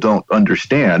people don't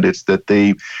understand, it's that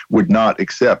they would not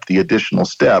accept the additional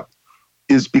step,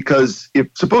 is because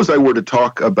suppose I were to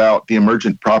talk about the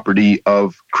emergent property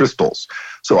of crystals.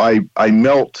 So I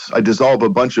dissolve a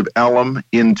bunch of alum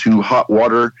into hot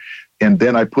water, and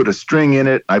then I put a string in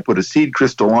it, I put a seed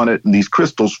crystal on it, and these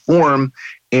crystals form,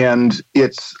 and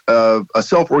it's a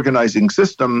self-organizing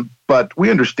system, but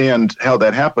we understand how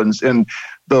that happens. And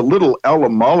the little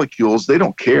alum molecules, they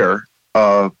don't care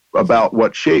about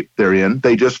what shape they're in.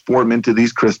 They just form into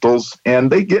these crystals,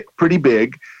 and they get pretty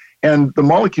big. And the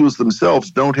molecules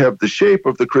themselves don't have the shape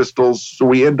of the crystals, so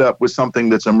we end up with something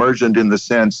that's emergent in the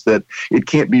sense that it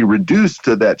can't be reduced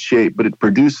to that shape, but it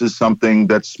produces something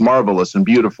that's marvelous and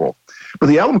beautiful. But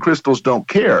the alum crystals don't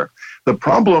care. The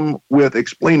problem with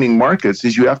explaining markets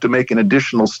is you have to make an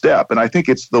additional step. And I think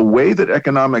it's the way that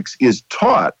economics is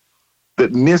taught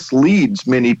that misleads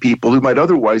many people who might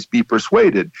otherwise be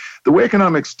persuaded. The way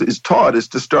economics is taught is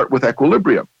to start with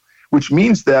equilibrium, which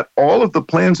means that all of the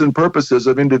plans and purposes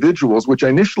of individuals, which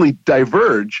initially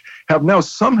diverge, have now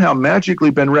somehow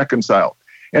magically been reconciled.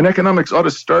 And economics ought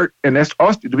to start, and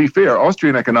to be fair,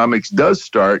 Austrian economics does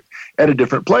start at a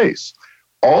different place.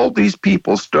 All these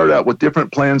people start out with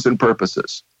different plans and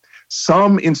purposes.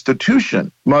 Some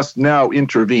institution must now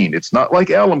intervene. It's not like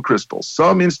alum crystals.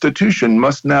 Some institution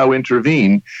must now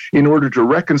intervene in order to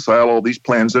reconcile all these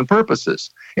plans and purposes.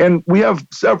 And we have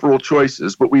several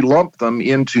choices, but we lump them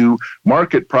into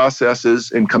market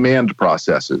processes and command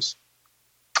processes.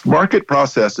 Market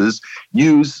processes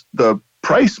use the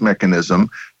price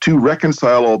mechanism to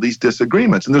reconcile all these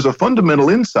disagreements. And there's a fundamental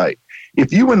insight.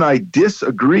 If you and I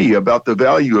disagree about the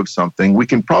value of something, we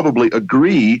can probably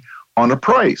agree on a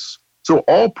price. So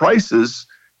all prices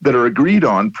that are agreed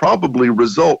on probably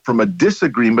result from a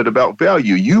disagreement about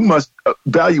value. You must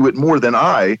value it more than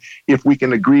I if we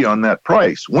can agree on that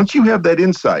price. Once you have that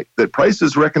insight that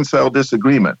prices reconcile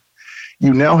disagreement,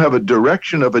 you now have a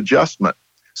direction of adjustment.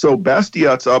 So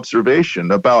Bastiat's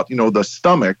observation about, the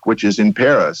stomach, which is in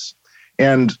Paris,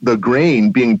 and the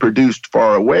grain being produced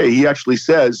far away, he actually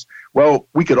says, well,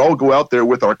 we could all go out there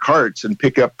with our carts and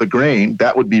pick up the grain.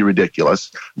 That would be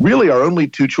ridiculous. Really, our only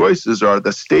two choices are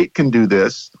the state can do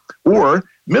this or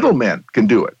middlemen can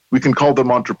do it. We can call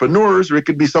them entrepreneurs, or it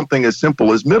could be something as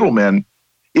simple as middlemen.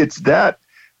 It's that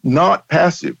not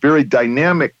passive, very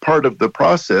dynamic part of the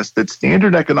process that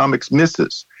standard economics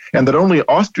misses and that only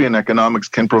Austrian economics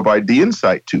can provide the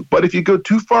insight to. But if you go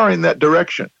too far in that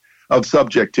direction of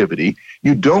subjectivity,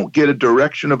 you don't get a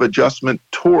direction of adjustment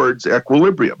towards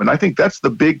equilibrium. And I think that's the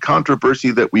big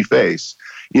controversy that we face,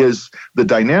 is the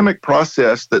dynamic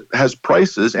process that has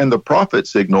prices and the profit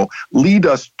signal lead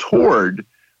us toward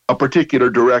a particular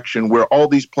direction where all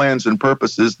these plans and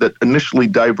purposes that initially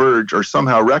diverge are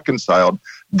somehow reconciled.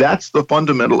 That's the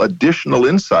fundamental additional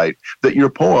insight that your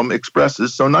poem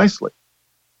expresses so nicely.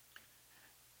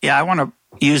 Yeah, I want to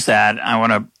use that. I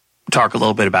want to talk a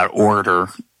little bit about order.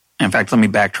 In fact, let me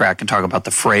backtrack and talk about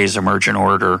the phrase emergent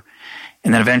order.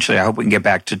 And then eventually I hope we can get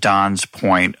back to Don's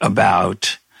point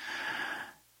about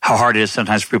how hard it is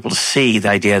sometimes for people to see the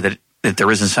idea that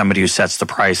there isn't somebody who sets the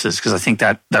prices, because I think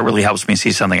that really helps me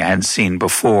see something I hadn't seen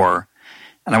before.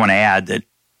 And I want to add that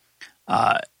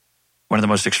one of the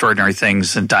most extraordinary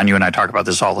things, and Don, you and I talk about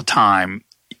this all the time,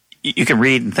 you can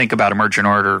read and think about emergent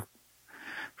order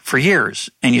for years,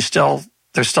 and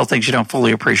there's still things you don't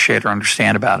fully appreciate or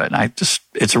understand about it. And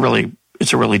it's a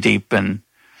really deep and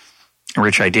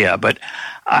rich idea. But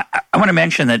I want to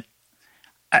mention that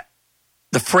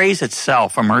the phrase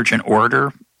itself, emergent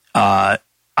order,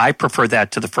 I prefer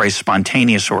that to the phrase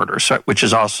spontaneous order, which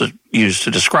is also used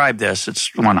to describe this.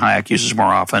 It's the one Hayek uses more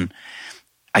often,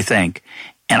 I think.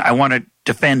 And I want to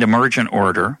defend emergent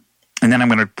order, and then I'm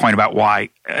going to point about why.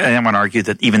 And I'm going to argue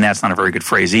that even that's not a very good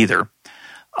phrase either.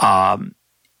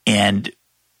 And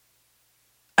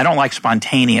I don't like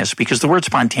spontaneous, because the word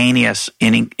spontaneous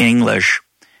in English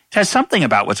has something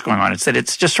about what's going on. It's that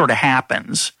it's just sort of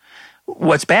happens.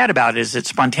 What's bad about it is that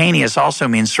spontaneous also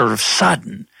means sort of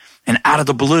sudden and out of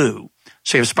the blue.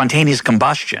 So you have spontaneous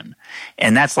combustion.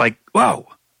 And that's like, whoa,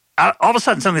 all of a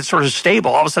sudden something that's sort of stable,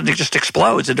 all of a sudden it just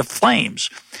explodes into flames.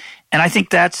 And I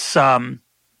think that's a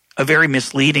very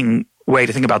misleading way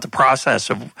to think about the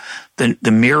process of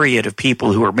the myriad of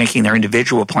people who are making their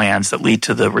individual plans that lead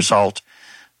to the result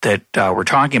that we're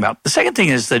talking about. The second thing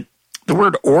is that the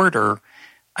word order,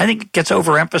 I think, it gets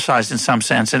overemphasized in some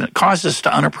sense, and it causes us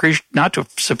to not to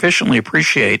sufficiently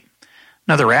appreciate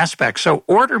another aspect. So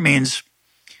order means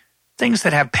things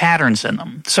that have patterns in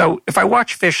them. So if I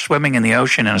watch fish swimming in the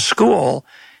ocean in a school,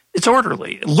 it's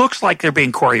orderly. It looks like they're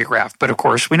being choreographed, but of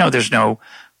course we know there's no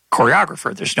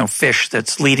choreographer. There's no fish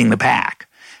that's leading the pack.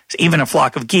 Even a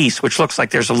flock of geese, which looks like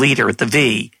there's a leader at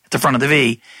the front of the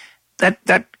V,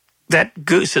 that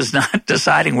goose is not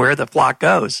deciding where the flock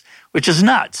goes, which is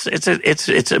nuts. It's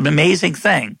an amazing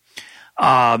thing.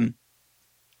 But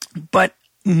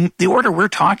the order we're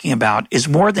talking about is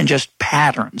more than just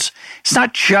patterns. It's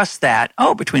not just that,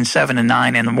 between 7 and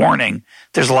 9 in the morning,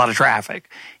 there's a lot of traffic.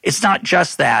 It's not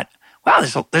just that, wow,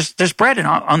 there's bread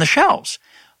on the shelves.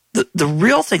 The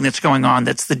real thing that's going on,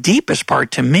 that's the deepest part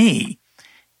to me,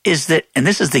 is that, and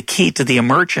this is the key to the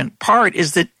emergent part,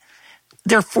 is that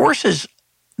there are forces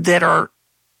that are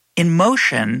in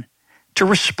motion to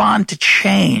respond to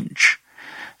change.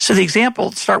 So the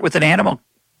example, start with an animal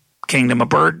kingdom, a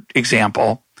bird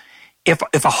example. If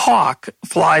a hawk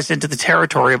flies into the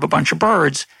territory of a bunch of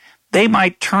birds, they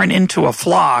might turn into a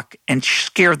flock and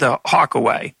scare the hawk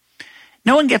away.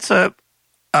 No one gets a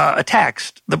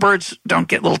text. The birds don't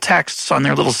get little texts on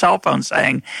their little cell phone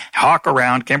saying, hawk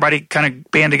around, can everybody kind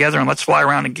of band together and let's fly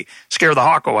around and scare the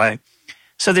hawk away.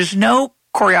 So there's no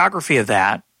choreography of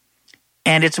that.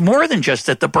 And it's more than just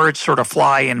that the birds sort of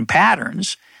fly in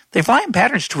patterns. They fly in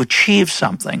patterns to achieve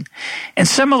something. And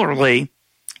similarly,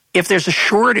 if there's a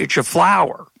shortage of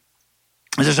flour,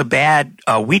 there's a bad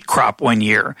wheat crop one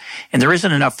year, and there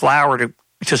isn't enough flour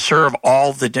to serve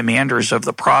all the demanders of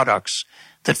the products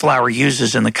that flour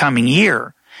uses in the coming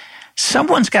year,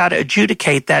 someone's got to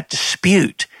adjudicate that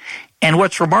dispute. And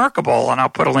what's remarkable, and I'll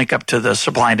put a link up to the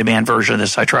supply and demand version of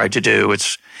this I tried to do.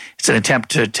 It's an attempt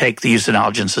to take the use of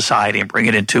knowledge in society and bring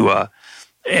it into a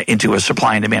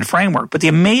supply and demand framework. But the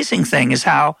amazing thing is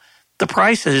how the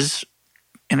prices,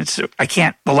 and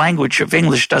the language of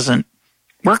English doesn't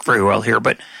work very well here,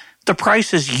 but the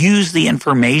prices use the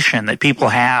information that people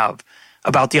have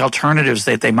about the alternatives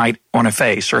that they might want to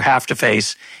face or have to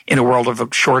face in a world of a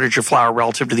shortage of flour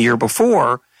relative to the year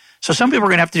before. So some people are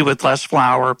going to have to do with less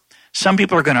flour. Some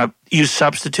people are going to use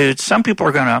substitutes. Some people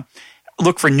are going to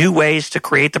look for new ways to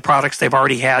create the products they've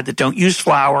already had that don't use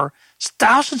flour.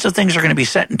 Thousands of things are going to be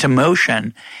set into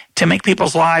motion to make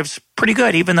people's lives pretty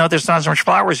good, even though there's not as much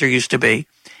flour as there used to be.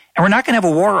 And we're not going to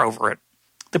have a war over it.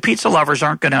 The pizza lovers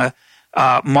aren't going to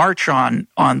march on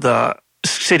the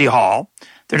city hall.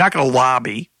 They're not going to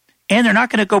lobby. And they're not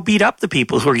going to go beat up the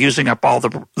people who are using up all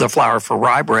the flour for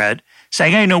rye bread,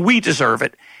 saying, hey, no, we deserve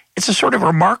it. It's a sort of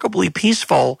remarkably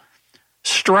peaceful,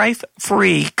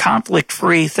 strife-free,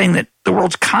 conflict-free thing that the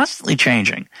world's constantly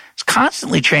changing. It's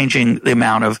constantly changing the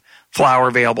amount of flour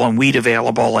available and wheat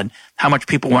available and how much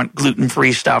people want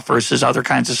gluten-free stuff versus other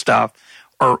kinds of stuff.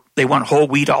 Or they want whole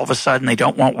wheat all of a sudden. They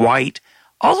don't want white.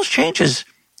 All those changes,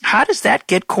 how does that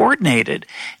get coordinated?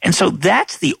 And so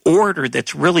that's the order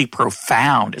that's really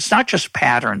profound. It's not just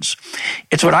patterns.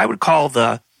 It's what I would call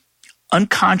the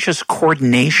unconscious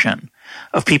coordination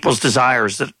of people's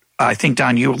desires that I think,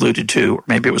 Don, you alluded to, or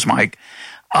maybe it was Mike.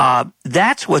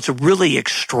 That's what's really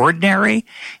extraordinary,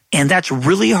 and that's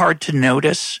really hard to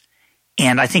notice.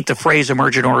 And I think the phrase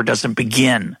emergent order doesn't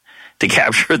begin to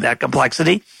capture that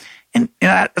complexity. And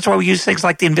that's why we use things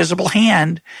like the invisible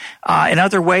hand and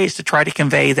other ways to try to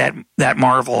convey that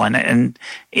marvel. And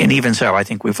even so, I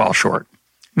think we fall short.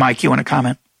 Mike, you want to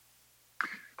comment?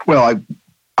 Well,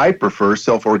 I prefer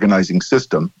self-organizing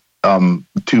system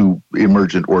to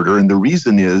emergent order. And the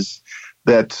reason is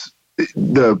that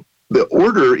the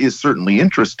order is certainly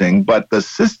interesting, but the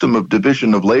system of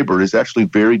division of labor is actually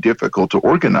very difficult to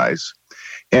organize.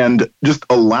 And just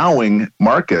allowing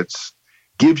markets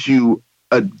gives you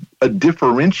a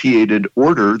differentiated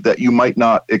order that you might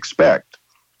not expect.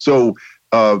 So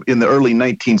in the early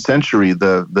 19th century,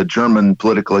 the German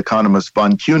political economist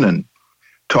von Kuenen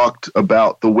talked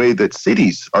about the way that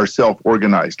cities are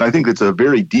self-organized. And I think it's a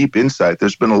very deep insight.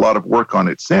 There's been a lot of work on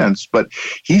it since, but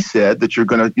he said that your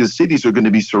cities are going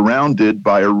to be surrounded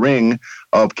by a ring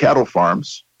of cattle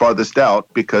farms farthest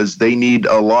out because they need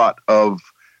a lot of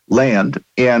land,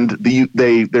 and you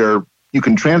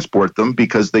can transport them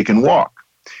because they can walk.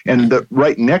 And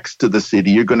right next to the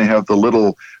city, you're going to have the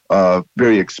little,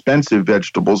 very expensive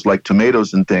vegetables like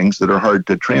tomatoes and things that are hard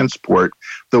to transport.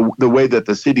 The way that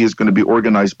the city is going to be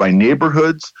organized by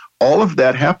neighborhoods, all of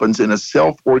that happens in a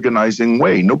self-organizing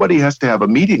way. Nobody has to have a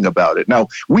meeting about it. Now,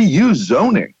 we use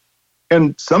zoning,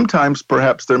 and sometimes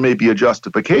perhaps there may be a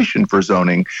justification for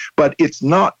zoning, but it's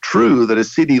not true that a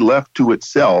city left to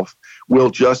itself will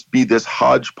just be this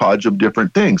hodgepodge of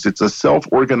different things. It's a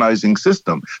self-organizing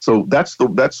system. So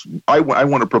I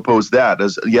want to propose that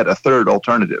as yet a third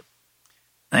alternative.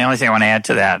 The only thing I want to add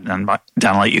to that, and Don,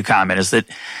 I'll let you comment, is that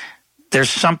there's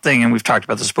something, and we've talked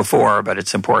about this before, but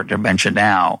it's important to mention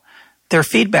now. There are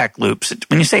feedback loops.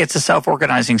 When you say it's a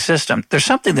self-organizing system, there's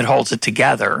something that holds it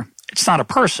together. It's not a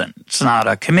person. It's not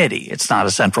a committee. It's not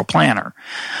a central planner.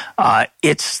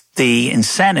 It's the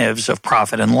incentives of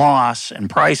profit and loss and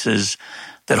prices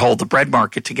that hold the bread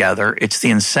market together. It's the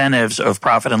incentives of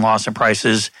profit and loss and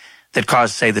prices that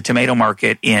caused, say, the tomato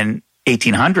market in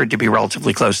 1800 to be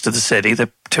relatively close to the city, the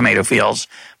tomato fields.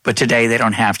 But today they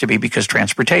don't have to be because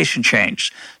transportation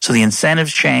changed. So the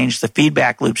incentives change, the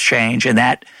feedback loops change, and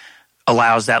that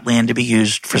allows that land to be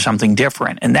used for something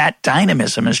different. And that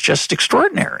dynamism is just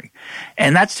extraordinary.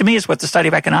 And that's, to me, is what the study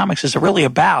of economics is really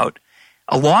about,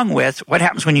 along with what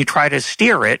happens when you try to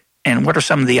steer it and what are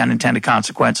some of the unintended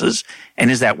consequences, and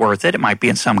is that worth it? It might be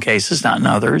in some cases, not in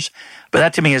others. But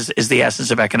that, to me, is the essence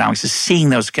of economics, is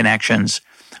seeing those connections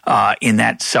in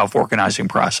that self-organizing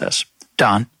process.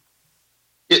 Don?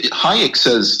 Hayek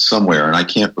says somewhere, and I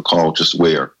can't recall just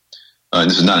where, and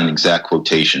this is not an exact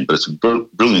quotation, but it's a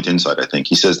brilliant insight, I think.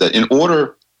 He says that in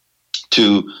order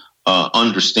to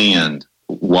understand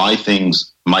why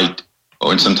things might,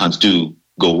 or sometimes do,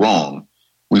 go wrong,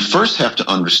 we first have to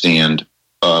understand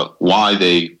why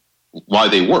they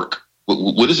work.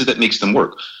 What is it that makes them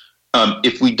work?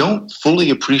 If we don't fully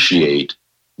appreciate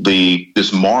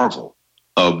this marvel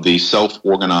of the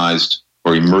self-organized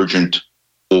or emergent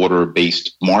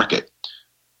order-based market,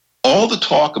 all the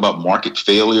talk about market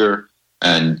failure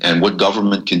and what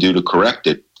government can do to correct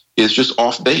it is just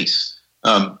off base,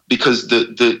 because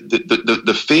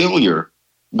the failure,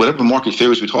 whatever market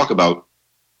failures we talk about,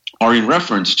 are in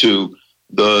reference to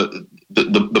the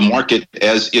market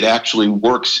as it actually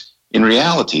works in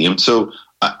reality. And so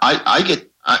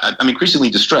I'm increasingly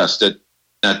distressed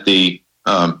at the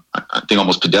I think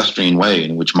almost pedestrian way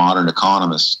in which modern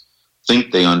economists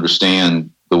think they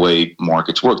understand the way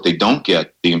markets work. They don't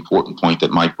get the important point that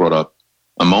Mike brought up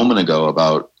a moment ago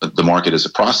about the market as a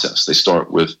process. They start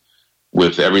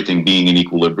with everything being in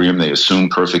equilibrium. They assume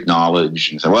perfect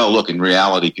knowledge and say, well, look, in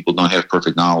reality, people don't have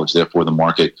perfect knowledge. Therefore, the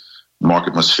market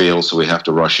must fail, so we have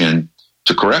to rush in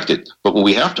to correct it. But what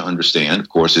we have to understand, of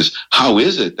course, is how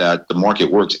is it that the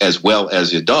market works as well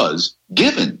as it does,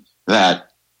 given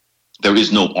that there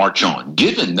is no arch on,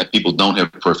 given that people don't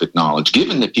have perfect knowledge,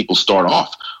 given that people start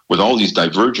off with all these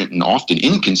divergent and often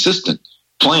inconsistent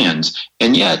plans.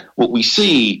 And yet what we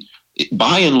see,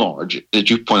 by and large, as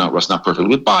you point out, Russ, not perfectly,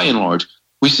 but by and large,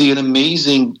 we see an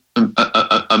amazing amount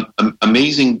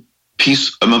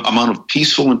of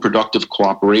peaceful and productive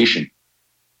cooperation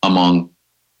among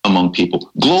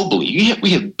people globally.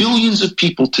 We have billions of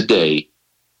people today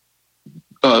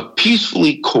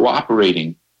peacefully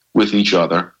cooperating with each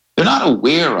other. They're not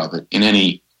aware of it in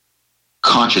any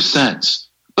conscious sense,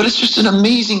 but it's just an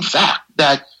amazing fact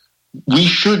that we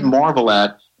should marvel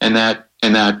at, and that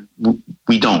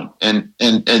we don't. And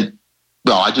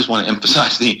well, I just want to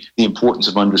emphasize the importance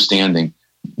of understanding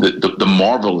the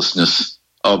marvelousness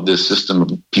of this system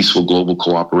of peaceful global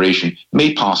cooperation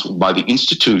made possible by the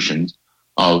institutions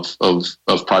of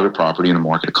private property and a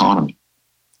market economy.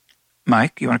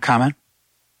 Mike, you want to comment?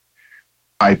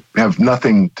 I have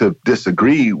nothing to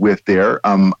disagree with there.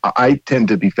 I tend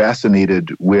to be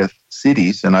fascinated with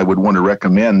cities, and I would want to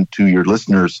recommend to your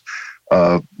listeners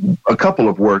a couple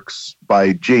of works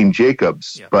by Jane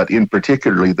Jacobs, but in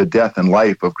particularly The Death and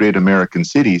Life of Great American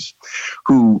Cities,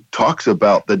 who talks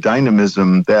about the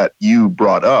dynamism that you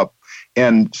brought up,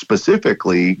 and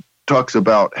specifically talks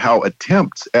about how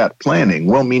attempts at planning,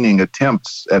 well-meaning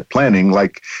attempts at planning,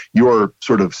 like your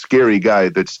sort of scary guy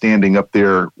that's standing up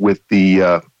there with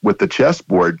the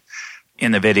chessboard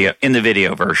in the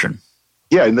video version.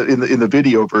 Yeah, in the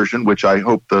video version, which I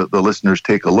hope the listeners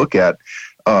take a look at,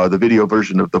 the video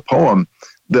version of the poem.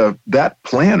 That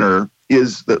planner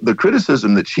is the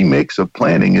criticism that she makes of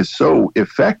planning is so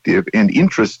effective and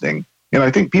interesting. And I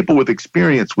think people with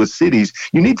experience with cities,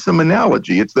 you need some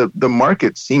analogy. It's the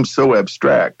market seems so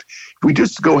abstract. If we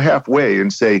just go halfway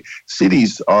and say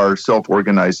cities are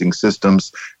self-organizing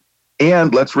systems,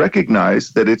 and let's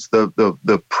recognize that it's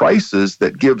the prices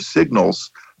that give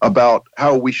signals about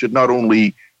how we should not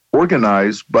only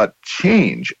organize but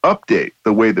change, update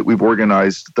the way that we've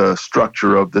organized the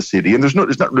structure of the city. And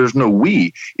there's no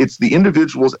we. It's the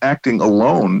individuals acting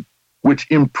alone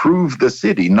which improve the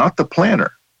city, not the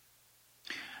planner.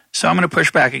 So I'm going to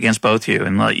push back against both of you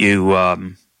and let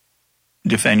you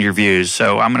defend your views.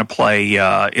 So I'm going to play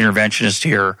interventionist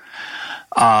here.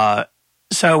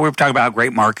 So we're talking about how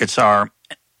great markets are.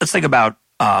 Let's think about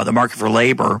the market for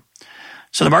labor.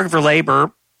 So the market for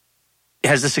labor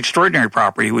has this extraordinary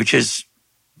property, which is,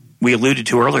 we alluded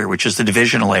to earlier, which is the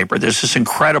division of labor. There's this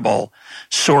incredible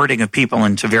sorting of people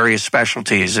into various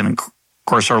specialties. And of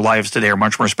course, our lives today are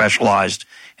much more specialized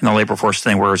in the labor force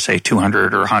than they were, say,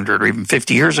 200 or 100 or even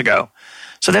 50 years ago.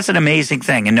 So that's an amazing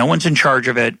thing, and no one's in charge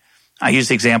of it. I used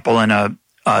the example in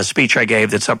a speech I gave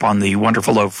that's up on the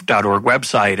wonderfulloaf.org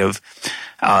website of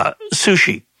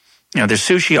sushi. You know, there's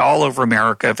sushi all over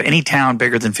America. If any town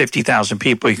bigger than 50,000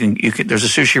 people, you can. There's a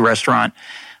sushi restaurant.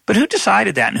 But who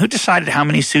decided that? And who decided how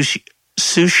many sushi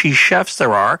chefs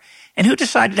there are? And who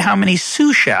decided how many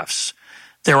sous chefs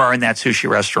there are in that sushi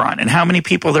restaurant? And how many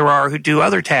people there are who do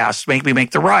other tasks, maybe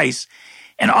make the rice?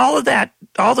 And all of that,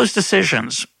 all those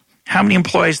decisions, how many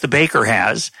employees the baker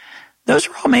has, those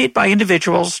are all made by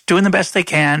individuals doing the best they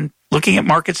can, looking at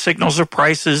market signals of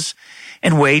prices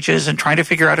and wages and trying to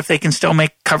figure out if they can still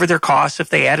cover their costs if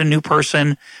they add a new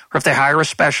person or if they hire a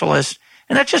specialist.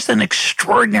 And that's just an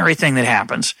extraordinary thing that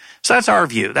happens. So that's our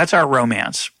view. That's our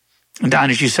romance. And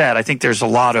Don, as you said, I think there's a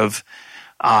lot of,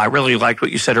 I really liked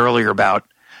what you said earlier about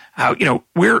how,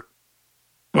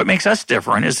 what makes us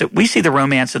different is that we see the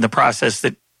romance in the process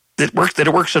that it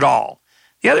works at all.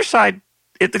 The other side,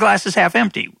 the glass is half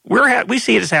empty. We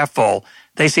see it as half full.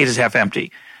 They see it as half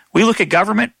empty. We look at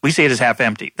government, we see it as half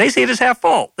empty. They see it as half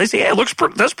full. They say, hey,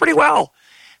 it does pretty well.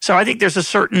 So I think there's a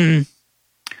certain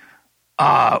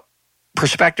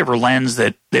perspective or lens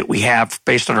that we have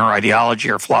based on our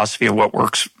ideology or philosophy of what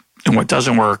works and what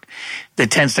doesn't work that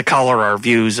tends to color our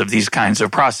views of these kinds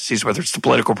of processes, whether it's the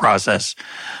political process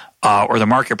or the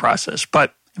market process.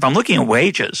 But if I'm looking at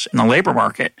wages in the labor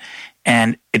market,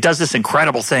 and it does this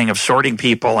incredible thing of sorting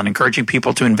people and encouraging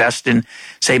people to invest in,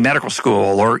 say, medical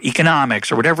school or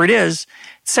economics or whatever it is.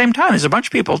 At the same time, there's a bunch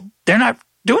of people, they're not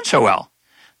doing so well.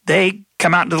 They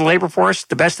come out into the labor force,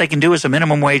 the best they can do is a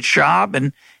minimum wage job,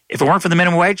 and if it weren't for the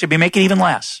minimum wage, they'd be making even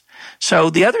less. So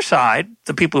the other side,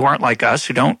 the people who aren't like us,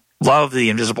 who don't love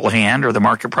the invisible hand or the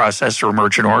market process or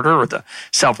emergent order or the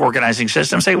self-organizing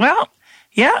system, say, well,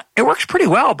 yeah, it works pretty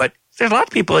well, but there's a lot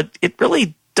of people it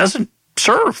really doesn't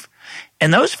serve.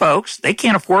 And those folks, they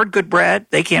can't afford good bread.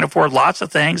 They can't afford lots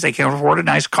of things. They can't afford a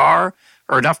nice car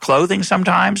or enough clothing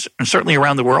sometimes. And certainly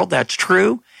around the world, that's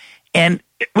true. And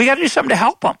we got to do something to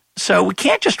help them. So we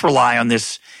can't just rely on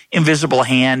this invisible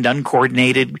hand,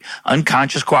 uncoordinated,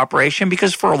 unconscious cooperation,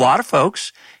 because for a lot of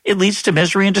folks, it leads to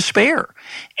misery and despair.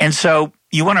 And so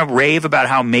you want to rave about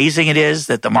how amazing it is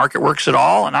that the market works at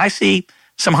all. And I see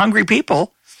some hungry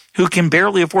people who can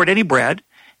barely afford any bread,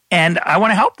 and I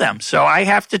want to help them. So I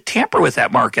have to tamper with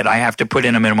that market. I have to put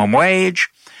in a minimum wage.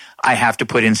 I have to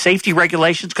put in safety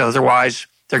regulations, because otherwise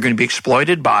they're going to be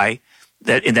exploited by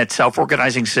that in that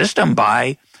self-organizing system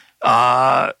by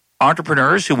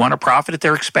entrepreneurs who want to profit at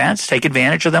their expense, take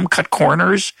advantage of them, cut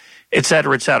corners, et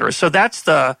cetera, et cetera. So that's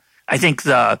I think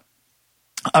the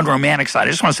unromantic side.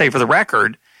 I just want to say for the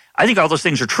record, I think all those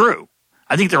things are true.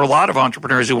 I think there are a lot of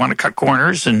entrepreneurs who want to cut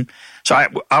corners, and so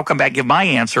I'll come back and give my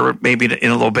answer maybe in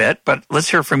a little bit. But let's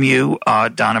hear from you,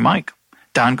 Don and Mike.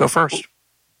 Don, go first.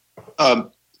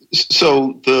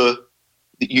 So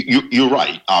you're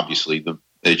right. Obviously,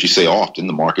 as you say often,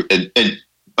 the market. And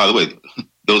by the way,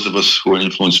 those of us who are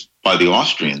influenced by the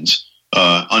Austrians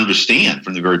understand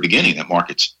from the very beginning that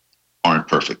markets aren't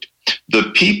perfect.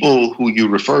 The people who you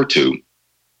refer to,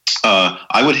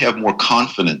 I would have more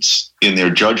confidence in their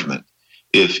judgment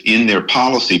if in their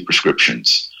policy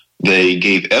prescriptions they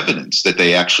gave evidence that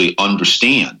they actually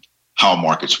understand how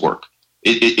markets work.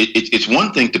 It's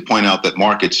one thing to point out that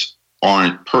markets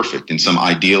aren't perfect in some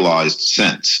idealized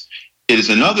sense. It is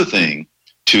another thing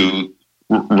to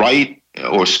write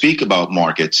or speak about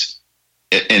markets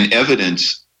and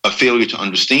evidence a failure to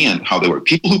understand how they work.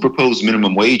 People who propose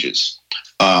minimum wages,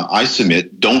 I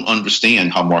submit, don't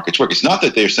understand how markets work. It's not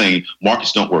that they're saying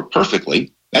markets don't work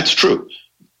perfectly. That's true.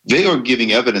 They are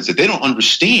giving evidence that they don't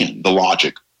understand the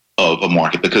logic of a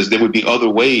market, because there would be other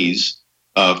ways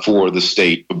for the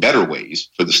state, better ways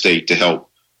for the state to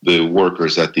help the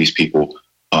workers that these people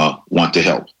want to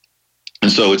help.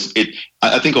 And so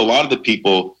I think a lot of the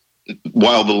people,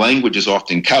 while the language is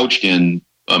often couched in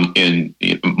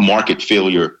market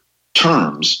failure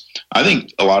terms, I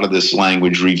think a lot of this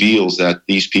language reveals that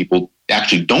these people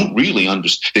actually don't really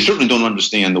understand. They certainly don't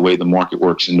understand the way the market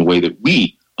works in the way that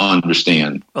we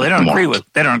understand. Well, they don't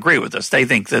agree with us. They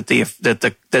think that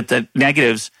the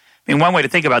negatives. I mean, one way to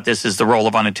think about this is the role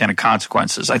of unintended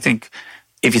consequences. I think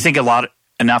if you think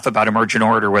enough about emergent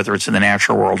order, whether it's in the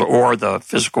natural world or the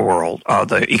physical world,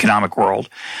 the economic world,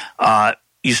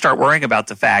 you start worrying about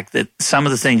the fact that some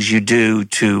of the things you do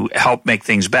to help make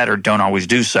things better don't always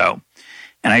do so.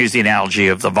 And I use the analogy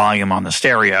of the volume on the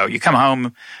stereo. You come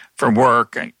home from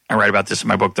work, I write about this in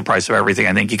my book, The Price of Everything,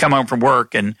 I think. You come home from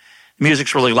work and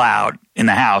music's really loud in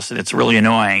the house and it's really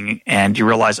annoying, and you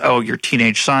realize, oh, your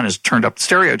teenage son has turned up the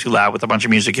stereo too loud with a bunch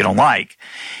of music you don't like.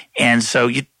 And so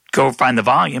you go find the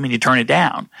volume and you turn it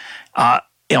down.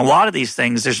 In a lot of these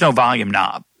things, there's no volume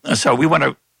knob. So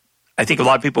I think a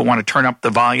lot of people want to turn up the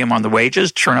volume on the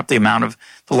wages, turn up the amount of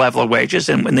the level of wages.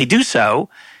 And when they do so,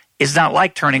 it's not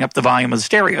like turning up the volume of the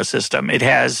stereo system. It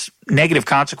has negative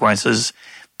consequences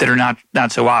that are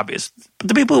not so obvious. But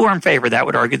the people who are in favor of that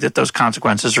would argue that those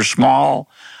consequences are small.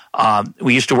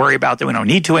 We used to worry about them. We don't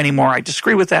need to anymore. I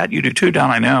disagree with that. You do too,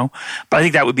 Don, I know. But I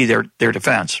think that would be their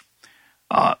defense.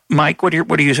 Mike, what do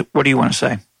you want to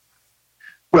say?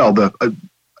 Well,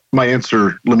 my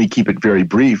answer, let me keep it very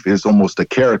brief, is almost a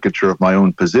caricature of my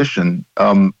own position.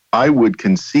 I would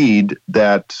concede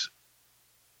that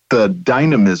the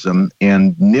dynamism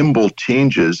and nimble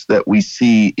changes that we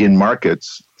see in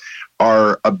markets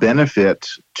are a benefit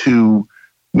to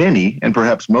many and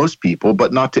perhaps most people,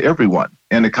 but not to everyone.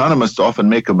 And economists often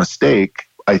make a mistake,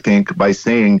 I think, by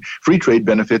saying free trade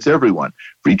benefits everyone.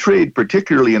 Free trade,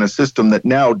 particularly in a system that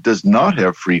now does not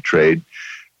have free trade,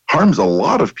 harms a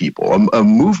lot of people. A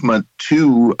movement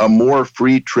to a more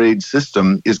free trade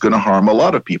system is going to harm a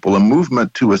lot of people. A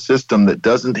movement to a system that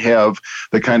doesn't have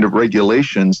the kind of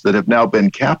regulations that have now been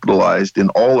capitalized in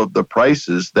all of the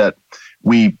prices that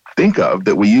we think of,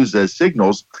 that we use as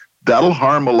signals, that'll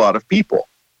harm a lot of people.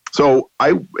 So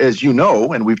as you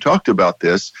know, and we've talked about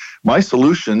this, my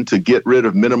solution to get rid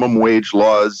of minimum wage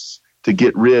laws, to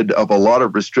get rid of a lot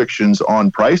of restrictions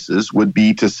on prices would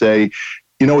be to say,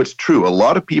 it's true. A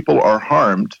lot of people are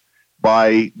harmed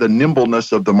by the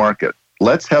nimbleness of the market.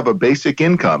 Let's have a basic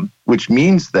income, which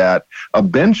means that a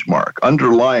benchmark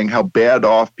underlying how bad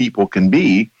off people can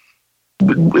be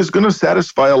is going to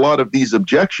satisfy a lot of these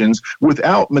objections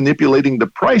without manipulating the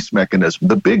price mechanism.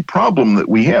 The big problem that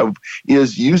we have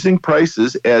is using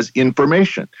prices as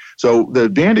information. So the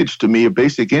advantage to me of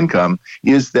basic income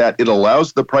is that it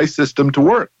allows the price system to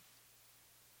work.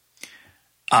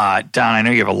 Don, I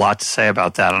know you have a lot to say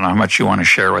about that. I don't know how much you want to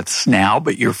share with us now,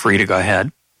 but you're free to go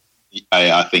ahead.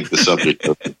 I think the subject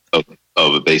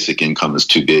of basic income is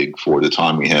too big for the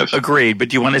time we have. Agreed. But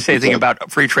do you want to say anything about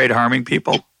free trade harming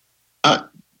people?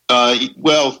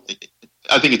 Well,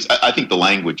 I think the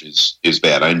language is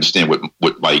bad. I understand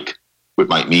what Mike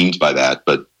means by that,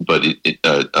 but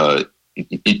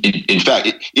in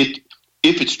fact,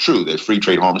 if it's true that free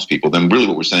trade harms people, then really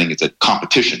what we're saying is that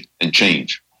competition and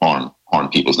change harm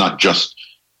people. It's not just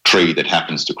trade that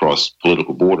happens to cross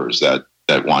political borders that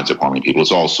winds up harming people.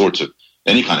 It's all sorts of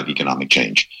any kind of economic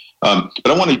change. But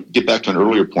I want to get back to an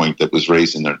earlier point that was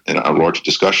raised in a larger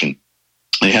discussion.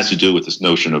 It has to do with this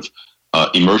notion of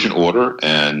emergent order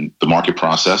and the market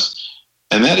process.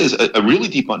 And that is a really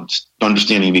deep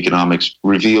understanding of economics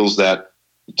reveals that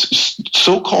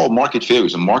so-called market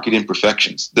failures and market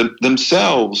imperfections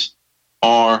themselves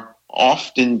are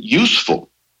often useful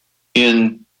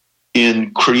in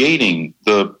creating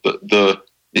the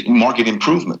market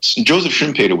improvements. Joseph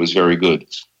Schumpeter was very good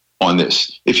on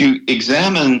this. If you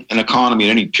examine an economy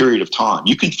at any period of time,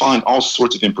 you can find all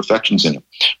sorts of imperfections in it.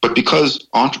 But because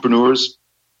entrepreneurs,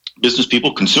 business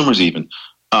people, consumers even,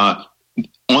 on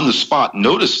the spot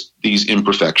notice these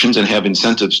imperfections and have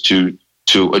incentives to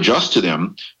adjust to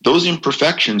them, those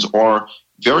imperfections are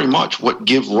very much what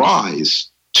give rise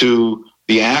to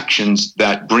the actions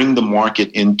that bring the market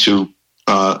into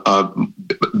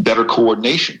better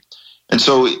coordination. And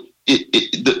so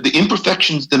the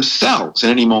imperfections themselves at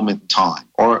any moment in time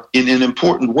are in an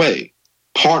important way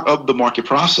part of the market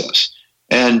process.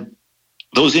 And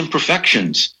those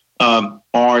imperfections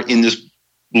are in this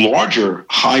larger,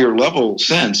 higher level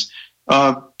sense,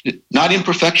 not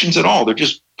imperfections at all. They're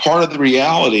just part of the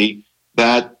reality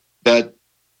that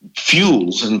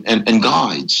fuels and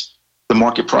guides the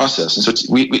market process. And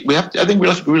so we have to be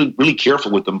really, really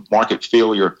careful with the market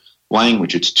failure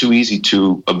language. It's too easy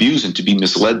to abuse and to be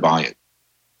misled by it.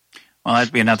 Well,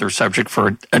 that'd be another subject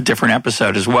for a different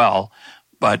episode as well,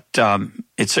 but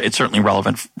it's certainly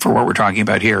relevant for what we're talking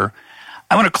about here.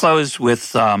 I want to close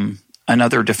with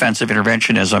another defense of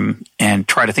interventionism and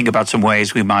try to think about some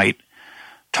ways we might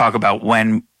talk about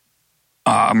when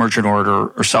emergent order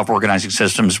or self-organizing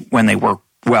systems, when they work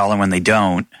well and when they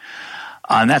don't.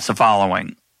 And that's the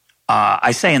following.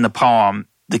 I say in the poem,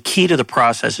 the key to the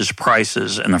process is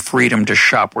prices and the freedom to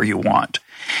shop where you want.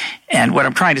 And what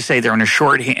I'm trying to say there in a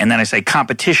shorthand, and then I say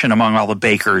competition among all the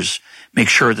bakers, make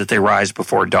sure that they rise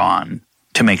before dawn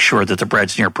to make sure that the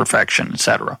bread's near perfection,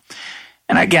 etc.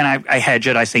 And again, I hedge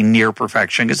it. I say near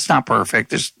perfection because it's not perfect.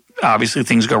 There's obviously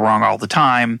things go wrong all the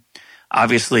time.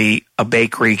 Obviously, a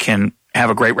bakery can have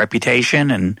a great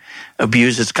reputation and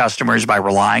abuse its customers by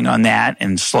relying on that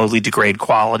and slowly degrade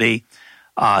quality.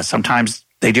 Sometimes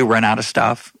they do run out of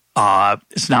stuff.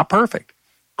 It's not perfect.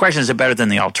 The question, is it better than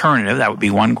the alternative? That would be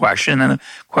one question. And the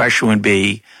question would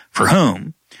be, for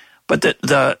whom? But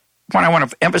the point I want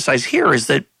to emphasize here is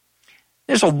that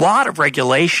there's a lot of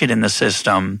regulation in the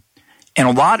system and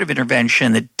a lot of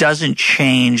intervention that doesn't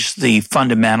change the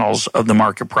fundamentals of the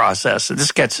market process. And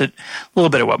this gets at a little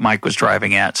bit of what Mike was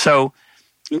driving at. So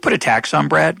you put a tax on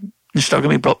bread, there's still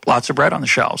going to be lots of bread on the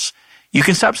shelves. You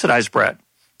can subsidize bread,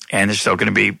 and there's still going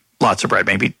to be lots of bread,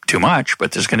 maybe too much,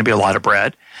 but there's going to be a lot of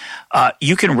bread.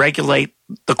 You can regulate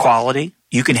the quality.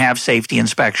 You can have safety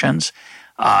inspections.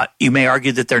 You may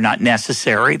argue that they're not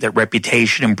necessary, that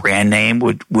reputation and brand name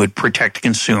would protect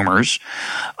consumers.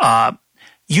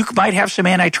 You might have some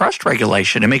antitrust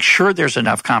regulation to make sure there's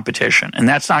enough competition, and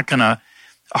that's not going to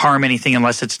harm anything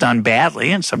unless it's done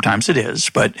badly, and sometimes it is.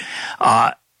 But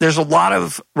there's a lot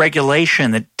of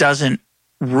regulation that doesn't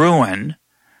ruin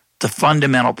the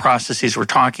fundamental processes we're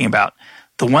talking about.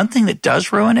 The one thing that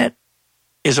does ruin it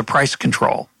is a price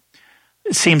control,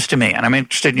 it seems to me, and I'm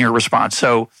interested in your response.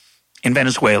 So in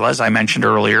Venezuela, as I mentioned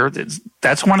earlier,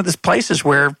 that's one of the places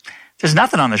where there's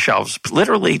nothing on the shelves.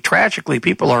 Literally, tragically,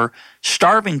 people are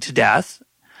starving to death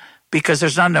because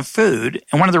there's not enough food.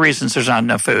 And one of the reasons there's not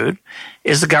enough food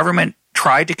is the government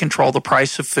tried to control the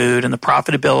price of food and the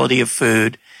profitability of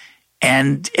food,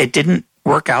 and it didn't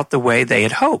work out the way they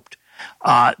had hoped.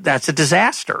 That's a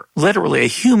disaster, literally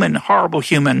a horrible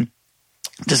human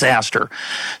disaster.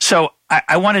 So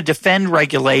I want to defend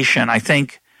regulation. I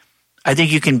think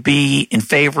you can be in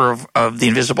favor of the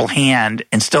invisible hand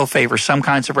and still favor some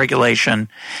kinds of regulation.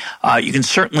 You can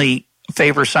certainly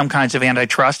favor some kinds of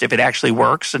antitrust if it actually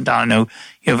works. And Don, I know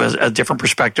you have a different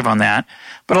perspective on that.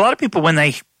 But a lot of people, when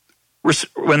they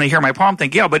hear my poem,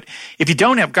 think, yeah, but if you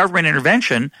don't have government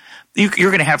intervention, you're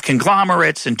going to have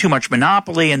conglomerates and too much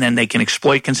monopoly, and then they can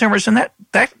exploit consumers, and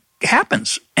that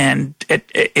happens, and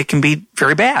it can be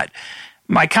very bad.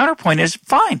 My counterpoint is,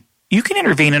 fine, you can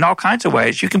intervene in all kinds of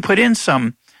ways. You can put in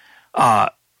some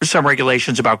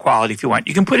regulations about quality if you want.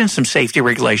 You can put in some safety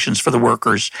regulations for the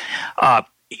workers.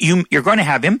 you're going to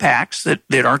have impacts that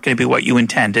aren't going to be what you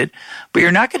intended, but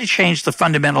you're not going to change the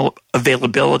fundamental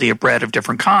availability of bread of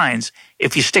different kinds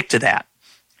if you stick to that.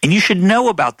 And you should know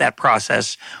about that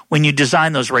process when you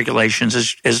design those regulations,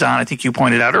 as Don, I think you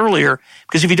pointed out earlier,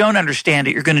 because if you don't understand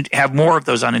it, you're going to have more of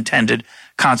those unintended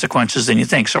consequences than you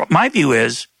think. So my view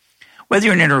is, whether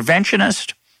you're an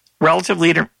interventionist,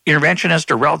 relatively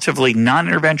interventionist, or relatively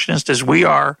non-interventionist as we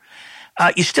are,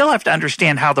 you still have to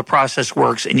understand how the process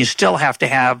works, and you still have to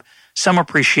have some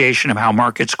appreciation of how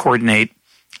markets coordinate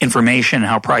information and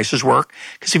how prices work.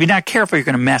 Because if you're not careful, you're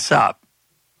going to mess up.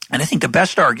 And I think the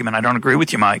best argument, I don't agree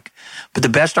with you, Mike, but the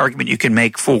best argument you can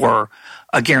make for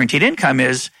a guaranteed income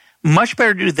is much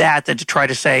better to do that than to try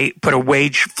to say, put a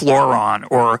wage floor on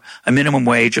or a minimum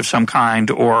wage of some kind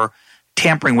or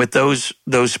tampering with those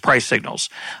price signals.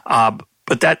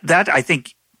 But that I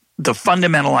think the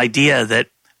fundamental idea that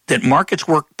markets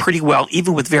work pretty well,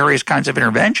 even with various kinds of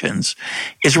interventions,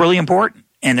 is really important.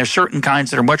 And there's certain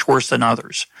kinds that are much worse than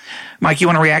others. Mike, you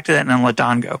want to react to that and then let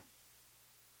Don go?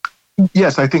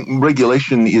 Yes, I think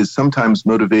regulation is sometimes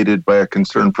motivated by a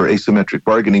concern for asymmetric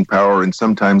bargaining power and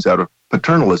sometimes out of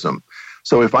paternalism.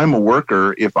 So if I'm a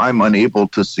worker, if I'm unable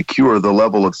to secure the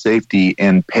level of safety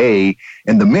and pay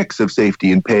and the mix of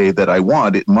safety and pay that I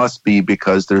want, it must be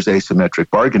because there's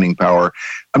asymmetric bargaining power.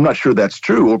 I'm not sure that's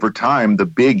true. Over time, the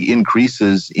big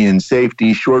increases in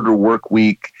safety, shorter work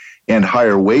week, and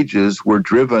higher wages were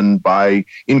driven by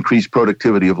increased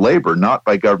productivity of labor, not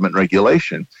by government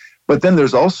regulation. But then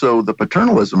there's also the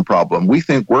paternalism problem. We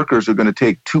think workers are going to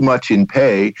take too much in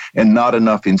pay and not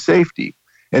enough in safety.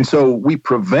 And so we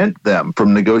prevent them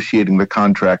from negotiating the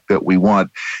contract that we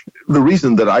want. The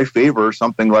reason that I favor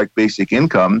something like basic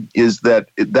income is that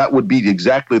that would be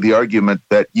exactly the argument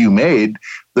that you made.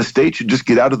 The state should just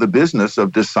get out of the business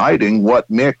of deciding what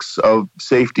mix of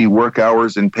safety, work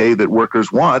hours, and pay that workers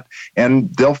want,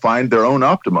 and they'll find their own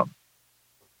optimum.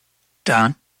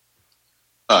 Don?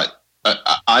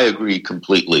 I agree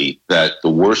completely that the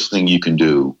worst thing you can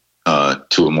do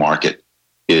to a market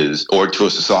or to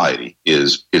a society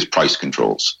is price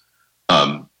controls.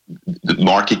 The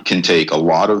market can take a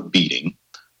lot of beating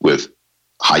with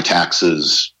high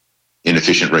taxes,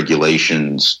 inefficient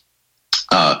regulations,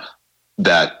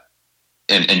 that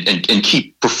and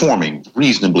keep performing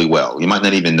reasonably well. You might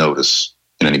not even notice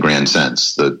in any grand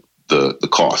sense the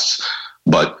costs,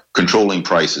 but controlling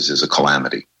prices is a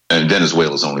calamity. And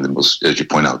Venezuela is only the most, as you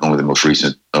point out, only the most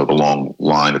recent of a long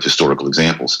line of historical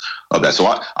examples of that. So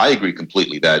I agree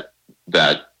completely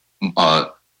that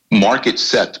market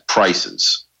set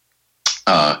prices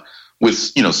with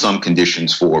some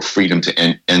conditions for freedom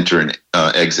to enter and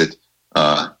exit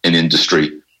an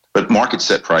industry, but market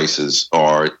set prices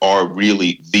are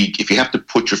really if you have to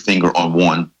put your finger on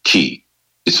one key,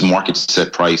 it's market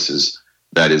set prices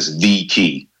that is the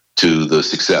key to the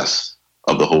success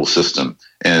of the whole system.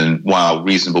 And while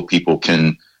reasonable people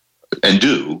can and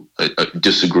do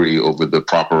disagree over the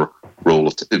proper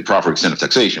extent of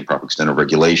taxation, proper extent of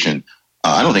regulation,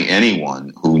 I don't think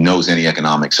anyone who knows any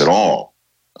economics at all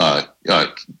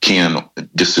can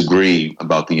disagree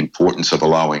about the importance of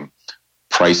allowing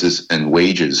prices and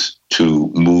wages to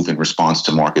move in response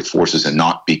to market forces and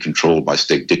not be controlled by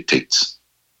state dictates.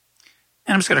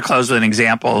 And I'm just going to close with an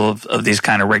example of these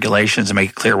kind of regulations and make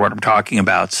it clear what I'm talking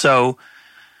about. So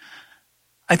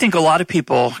I think a lot of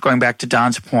people, going back to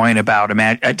Don's point about,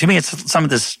 to me, some of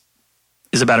this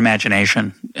is about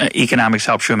imagination. Economics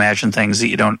helps you imagine things that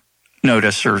you don't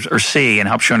notice or see and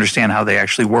helps you understand how they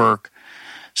actually work.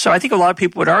 So I think a lot of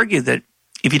people would argue that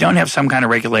if you don't have some kind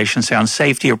of regulation, say on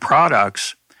safety of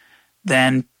products,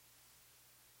 then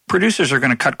producers are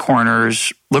going to cut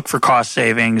corners, look for cost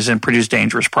savings, and produce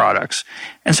dangerous products.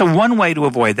 And so one way to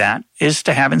avoid that is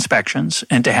to have inspections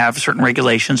and to have certain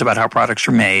regulations about how products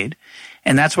are made.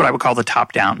 And that's what I would call the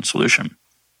top-down solution.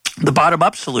 The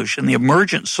bottom-up solution, the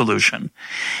emergent solution,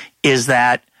 is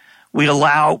that we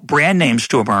allow brand names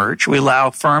to emerge. We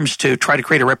allow firms to try to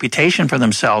create a reputation for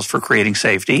themselves for creating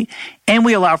safety. And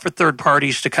we allow for third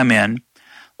parties to come in,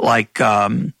 like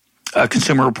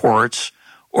Consumer Reports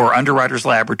or Underwriters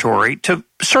Laboratory, to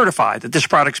certify that this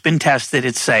product's been tested,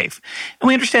 it's safe. And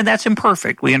we understand that's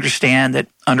imperfect. We understand that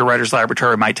Underwriters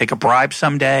Laboratory might take a bribe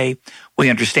someday. We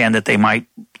understand that they might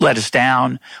let us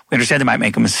down. We understand they might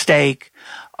make a mistake.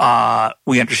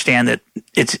 We understand that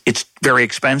it's very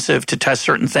expensive to test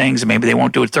certain things and maybe they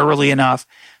won't do it thoroughly enough.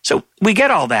 So we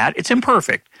get all that. It's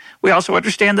imperfect. We also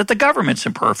understand that the government's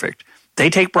imperfect. They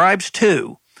take bribes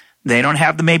too. They don't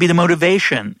have maybe the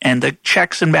motivation and the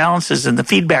checks and balances and the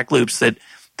feedback loops that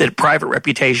private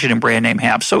reputation and brand name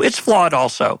have. So it's flawed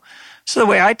also. So the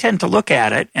way I tend to look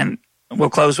at it, and we'll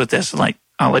close with this, like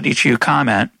I'll let each of you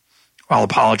comment while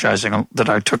apologizing that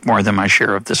I took more than my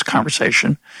share of this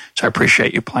conversation. So I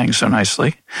appreciate you playing so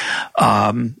nicely,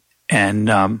 and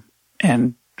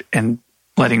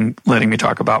letting me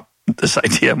talk about this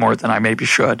idea more than I maybe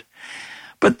should.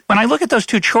 But when I look at those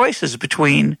two choices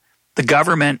between the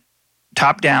government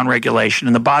top-down regulation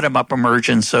and the bottom-up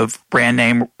emergence of brand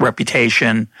name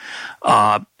reputation,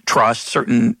 trust,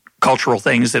 certain cultural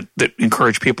things that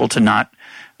encourage people to not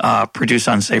produce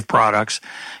unsafe products,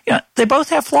 they both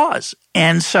have flaws.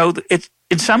 And so it's,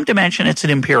 in some dimension, it's an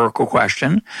empirical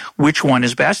question, which one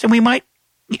is best? And we might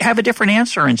have a different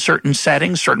answer in certain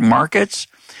settings, certain markets,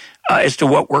 as to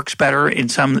what works better in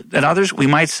some than others. We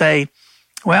might say,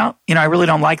 well, I really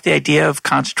don't like the idea of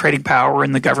concentrating power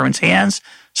in the government's hands,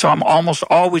 so I'm almost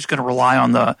always going to rely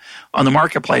on the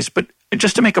marketplace. But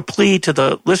just to make a plea to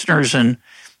the listeners and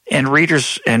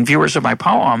readers and viewers of my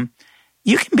poem,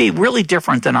 you can be really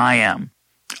different than I am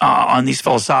on these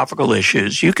philosophical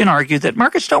issues. You can argue that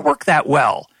markets don't work that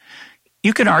well.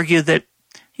 You can argue that,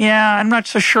 I'm not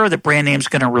so sure that brand name's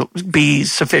going to be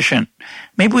sufficient.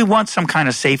 Maybe we want some kind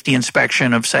of safety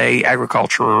inspection of, say,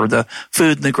 agriculture or the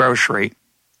food in the grocery.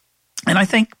 And I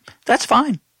think that's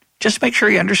fine. Just make sure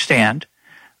you understand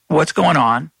what's going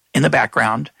on in the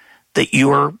background that you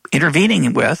are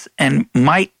intervening with and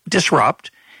might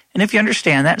disrupt. And if you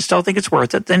understand that and still think it's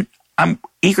worth it, then I'm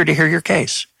eager to hear your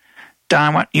case.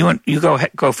 Don, you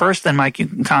go first, then Mike, you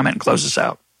can comment and close us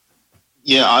out.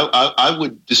 Yeah, I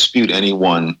would dispute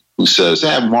anyone who says,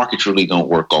 markets really don't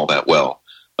work all that well.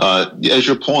 As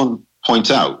your poem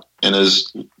points out, and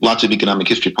as lots of economic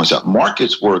history points out,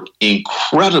 markets work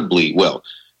incredibly well.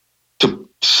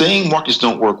 Saying markets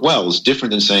don't work well is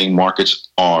different than saying markets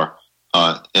are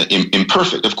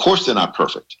imperfect. Of course, they're not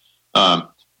perfect,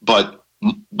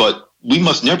 but we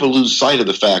must never lose sight of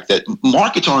the fact that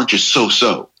markets aren't just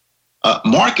so-so.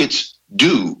 Markets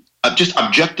do, just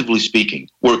objectively speaking,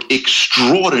 work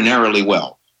extraordinarily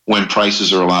well when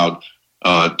prices are allowed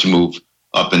to move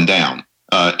up and down.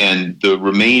 And the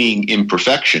remaining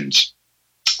imperfections,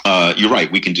 you're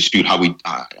right, we can dispute how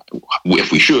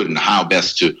if we should and how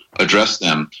best to address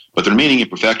them. But the remaining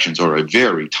imperfections are a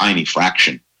very tiny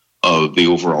fraction of the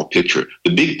overall picture.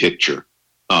 The big picture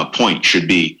point should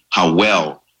be how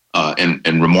well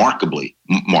and remarkably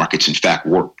markets in fact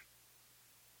work.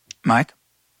 Mike?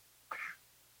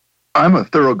 I'm a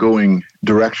thoroughgoing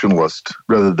directionalist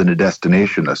rather than a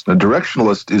destinationist. A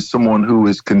directionalist is someone who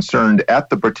is concerned at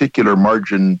the particular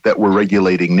margin that we're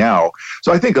regulating now.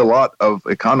 So I think a lot of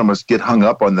economists get hung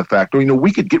up on the fact,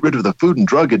 we could get rid of the Food and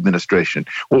Drug Administration.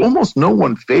 Well, almost no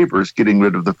one favors getting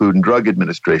rid of the Food and Drug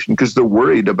Administration because they're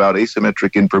worried about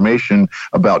asymmetric information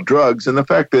about drugs and the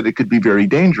fact that it could be very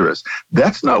dangerous.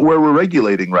 That's not where we're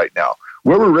regulating right now.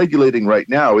 Where we're regulating right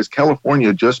now is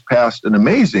California just passed an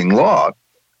amazing law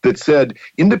that said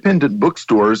independent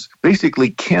bookstores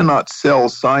basically cannot sell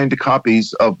signed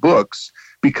copies of books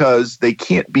because they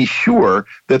can't be sure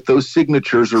that those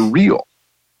signatures are real.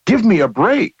 Give me a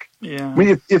break. Yeah. I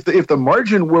mean, if the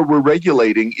margin where we're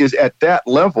regulating is at that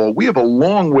level, we have a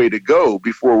long way to go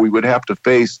before we would have to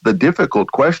face the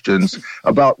difficult questions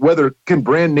about whether can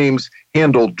brand names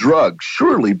handle drugs.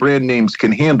 Surely brand names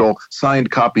can handle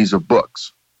signed copies of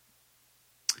books.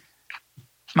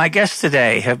 My guests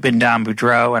today have been Don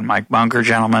Boudreaux and Mike Munger.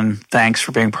 Gentlemen, thanks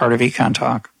for being part of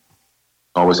EconTalk.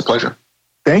 Always a pleasure.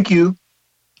 Thank you.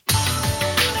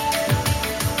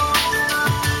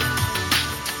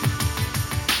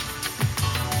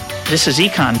 This is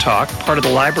EconTalk, part of the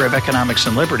Library of Economics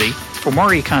and Liberty. For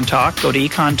more EconTalk, go to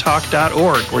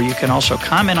econtalk.org, where you can also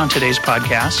comment on today's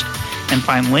podcast and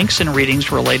find links and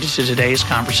readings related to today's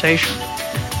conversation.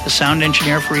 The sound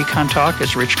engineer for EconTalk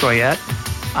is Rich Goyette.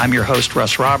 I'm your host,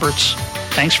 Russ Roberts.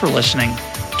 Thanks for listening.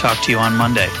 Talk to you on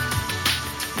Monday.